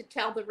trying to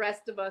tell the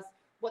rest of us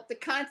what the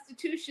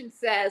Constitution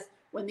says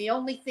when the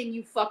only thing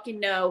you fucking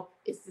know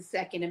is the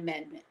Second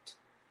Amendment.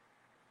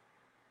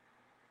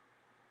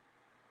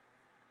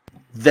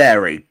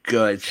 Very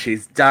good.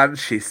 She's done.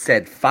 She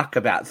said fuck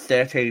about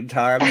 13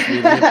 times.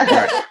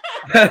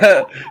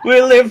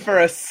 We live for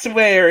a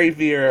sweary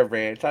Vera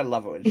rant. I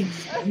love it when she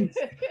says.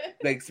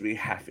 Makes me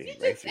happy.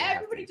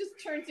 Everybody just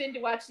turns in to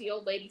watch the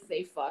old lady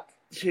say fuck.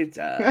 She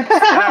does.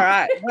 All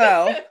right.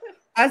 Well,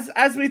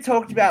 as we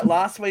talked about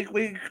last week,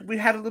 we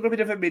had a little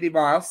bit of a mini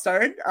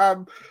milestone.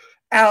 Our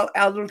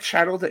little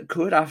channel that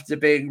could, after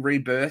being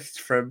rebirthed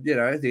from,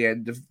 the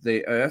end of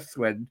the earth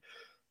when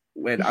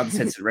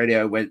Uncensored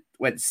Radio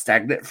went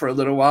stagnant for a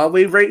little while,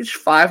 we reached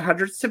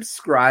 500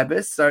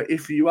 subscribers. So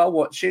if you are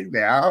watching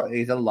now,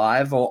 either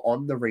live or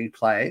on the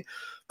replay,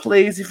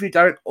 please, if you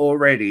don't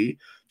already,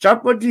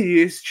 jump onto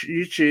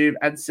YouTube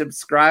and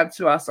subscribe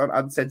to us on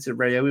Uncensored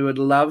Radio. We would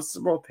love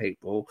some more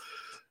people.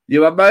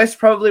 You are most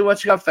probably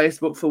watching on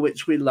Facebook, for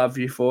which we love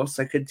you for,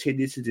 so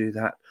continue to do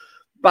that.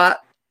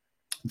 But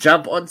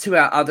jump onto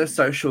our other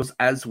socials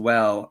as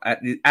well,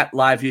 at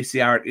Live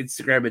UCR on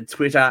Instagram and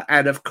Twitter,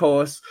 and of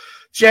course,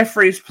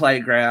 Jeffrey's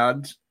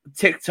Playground,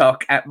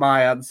 TikTok at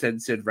My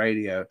Uncensored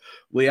Radio.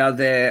 We are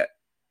there.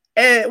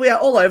 We are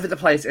all over the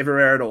place,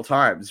 everywhere at all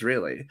times,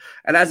 really.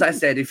 And as I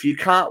said, if you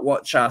can't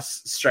watch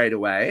us straight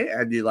away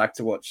and you like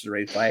to watch the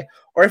replay,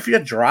 or if you're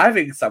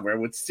driving somewhere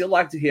and would still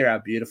like to hear our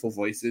beautiful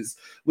voices,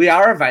 we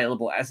are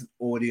available as an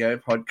audio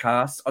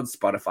podcast on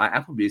Spotify,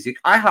 Apple Music,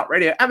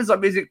 iHeartRadio, Amazon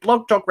Music,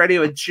 Blog Talk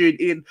Radio, and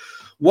TuneIn.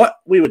 What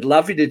we would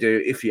love you to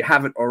do, if you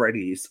haven't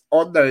already, is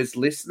on those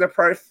listener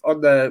on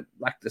the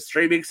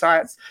streaming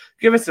sites,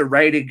 give us a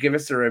rating, give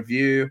us a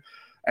review.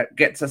 It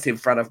gets us in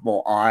front of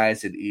more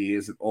eyes and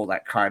ears and all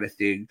that kind of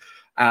thing.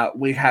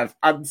 We have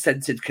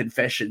Uncensored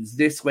Confessions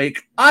this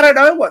week. I don't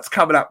know what's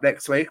coming up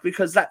next week,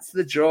 because that's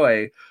the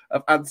joy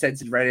of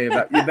Uncensored Radio.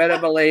 But you better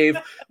believe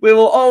we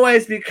will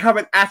always be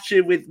coming at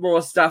you with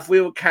more stuff. We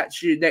will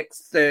catch you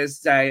next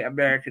Thursday,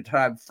 American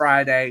time,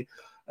 Friday,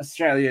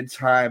 Australian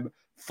time,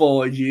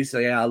 for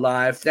UCR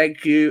Live.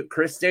 Thank you,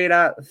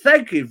 Christina.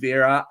 Thank you,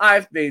 Vera.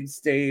 I've been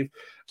Steve.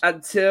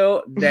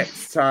 Until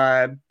next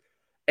time.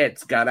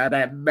 It's gonna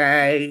be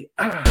me.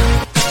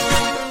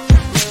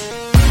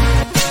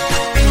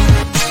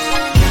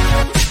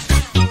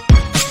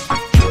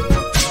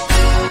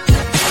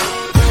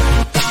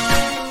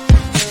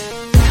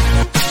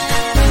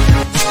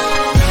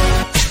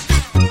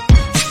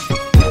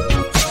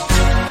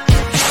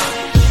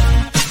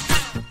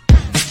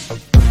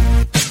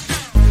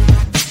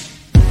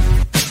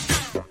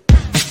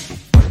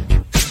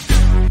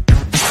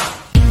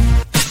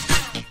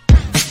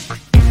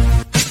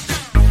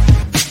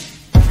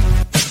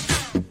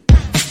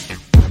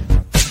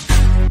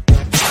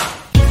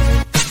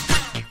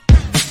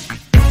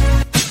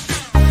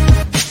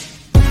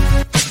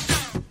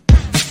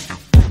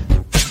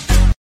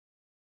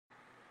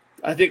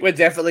 I think we're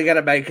definitely going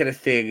to make it a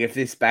thing if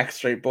this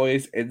Backstreet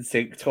Boys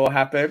NSYNC tour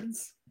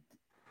happens.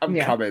 I'm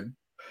coming.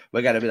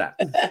 We're going to be like,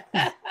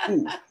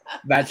 ooh,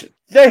 imagine.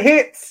 The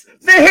hits!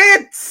 The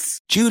hits!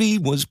 Judy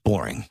was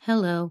boring.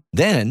 Hello.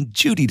 Then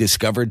Judy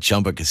discovered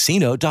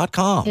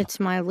ChumbaCasino.com. It's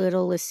my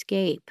little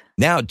escape.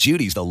 Now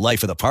Judy's the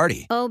life of the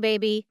party. Oh,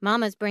 baby,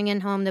 mama's bringing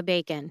home the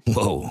bacon.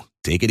 Whoa,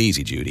 take it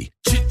easy, Judy.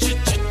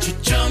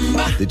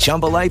 The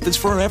Chumba life is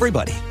for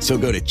everybody. So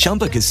go to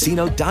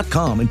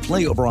ChumbaCasino.com and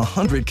play over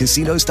 100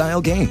 casino-style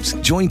games.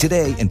 Join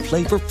today and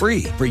play for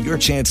free for your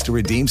chance to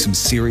redeem some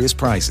serious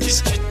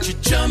prizes.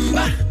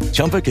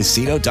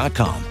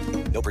 ChumbaCasino.com.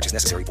 No purchase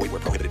necessary. Void where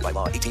prohibited by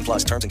law.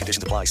 18+ terms and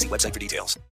conditions apply. See website for details.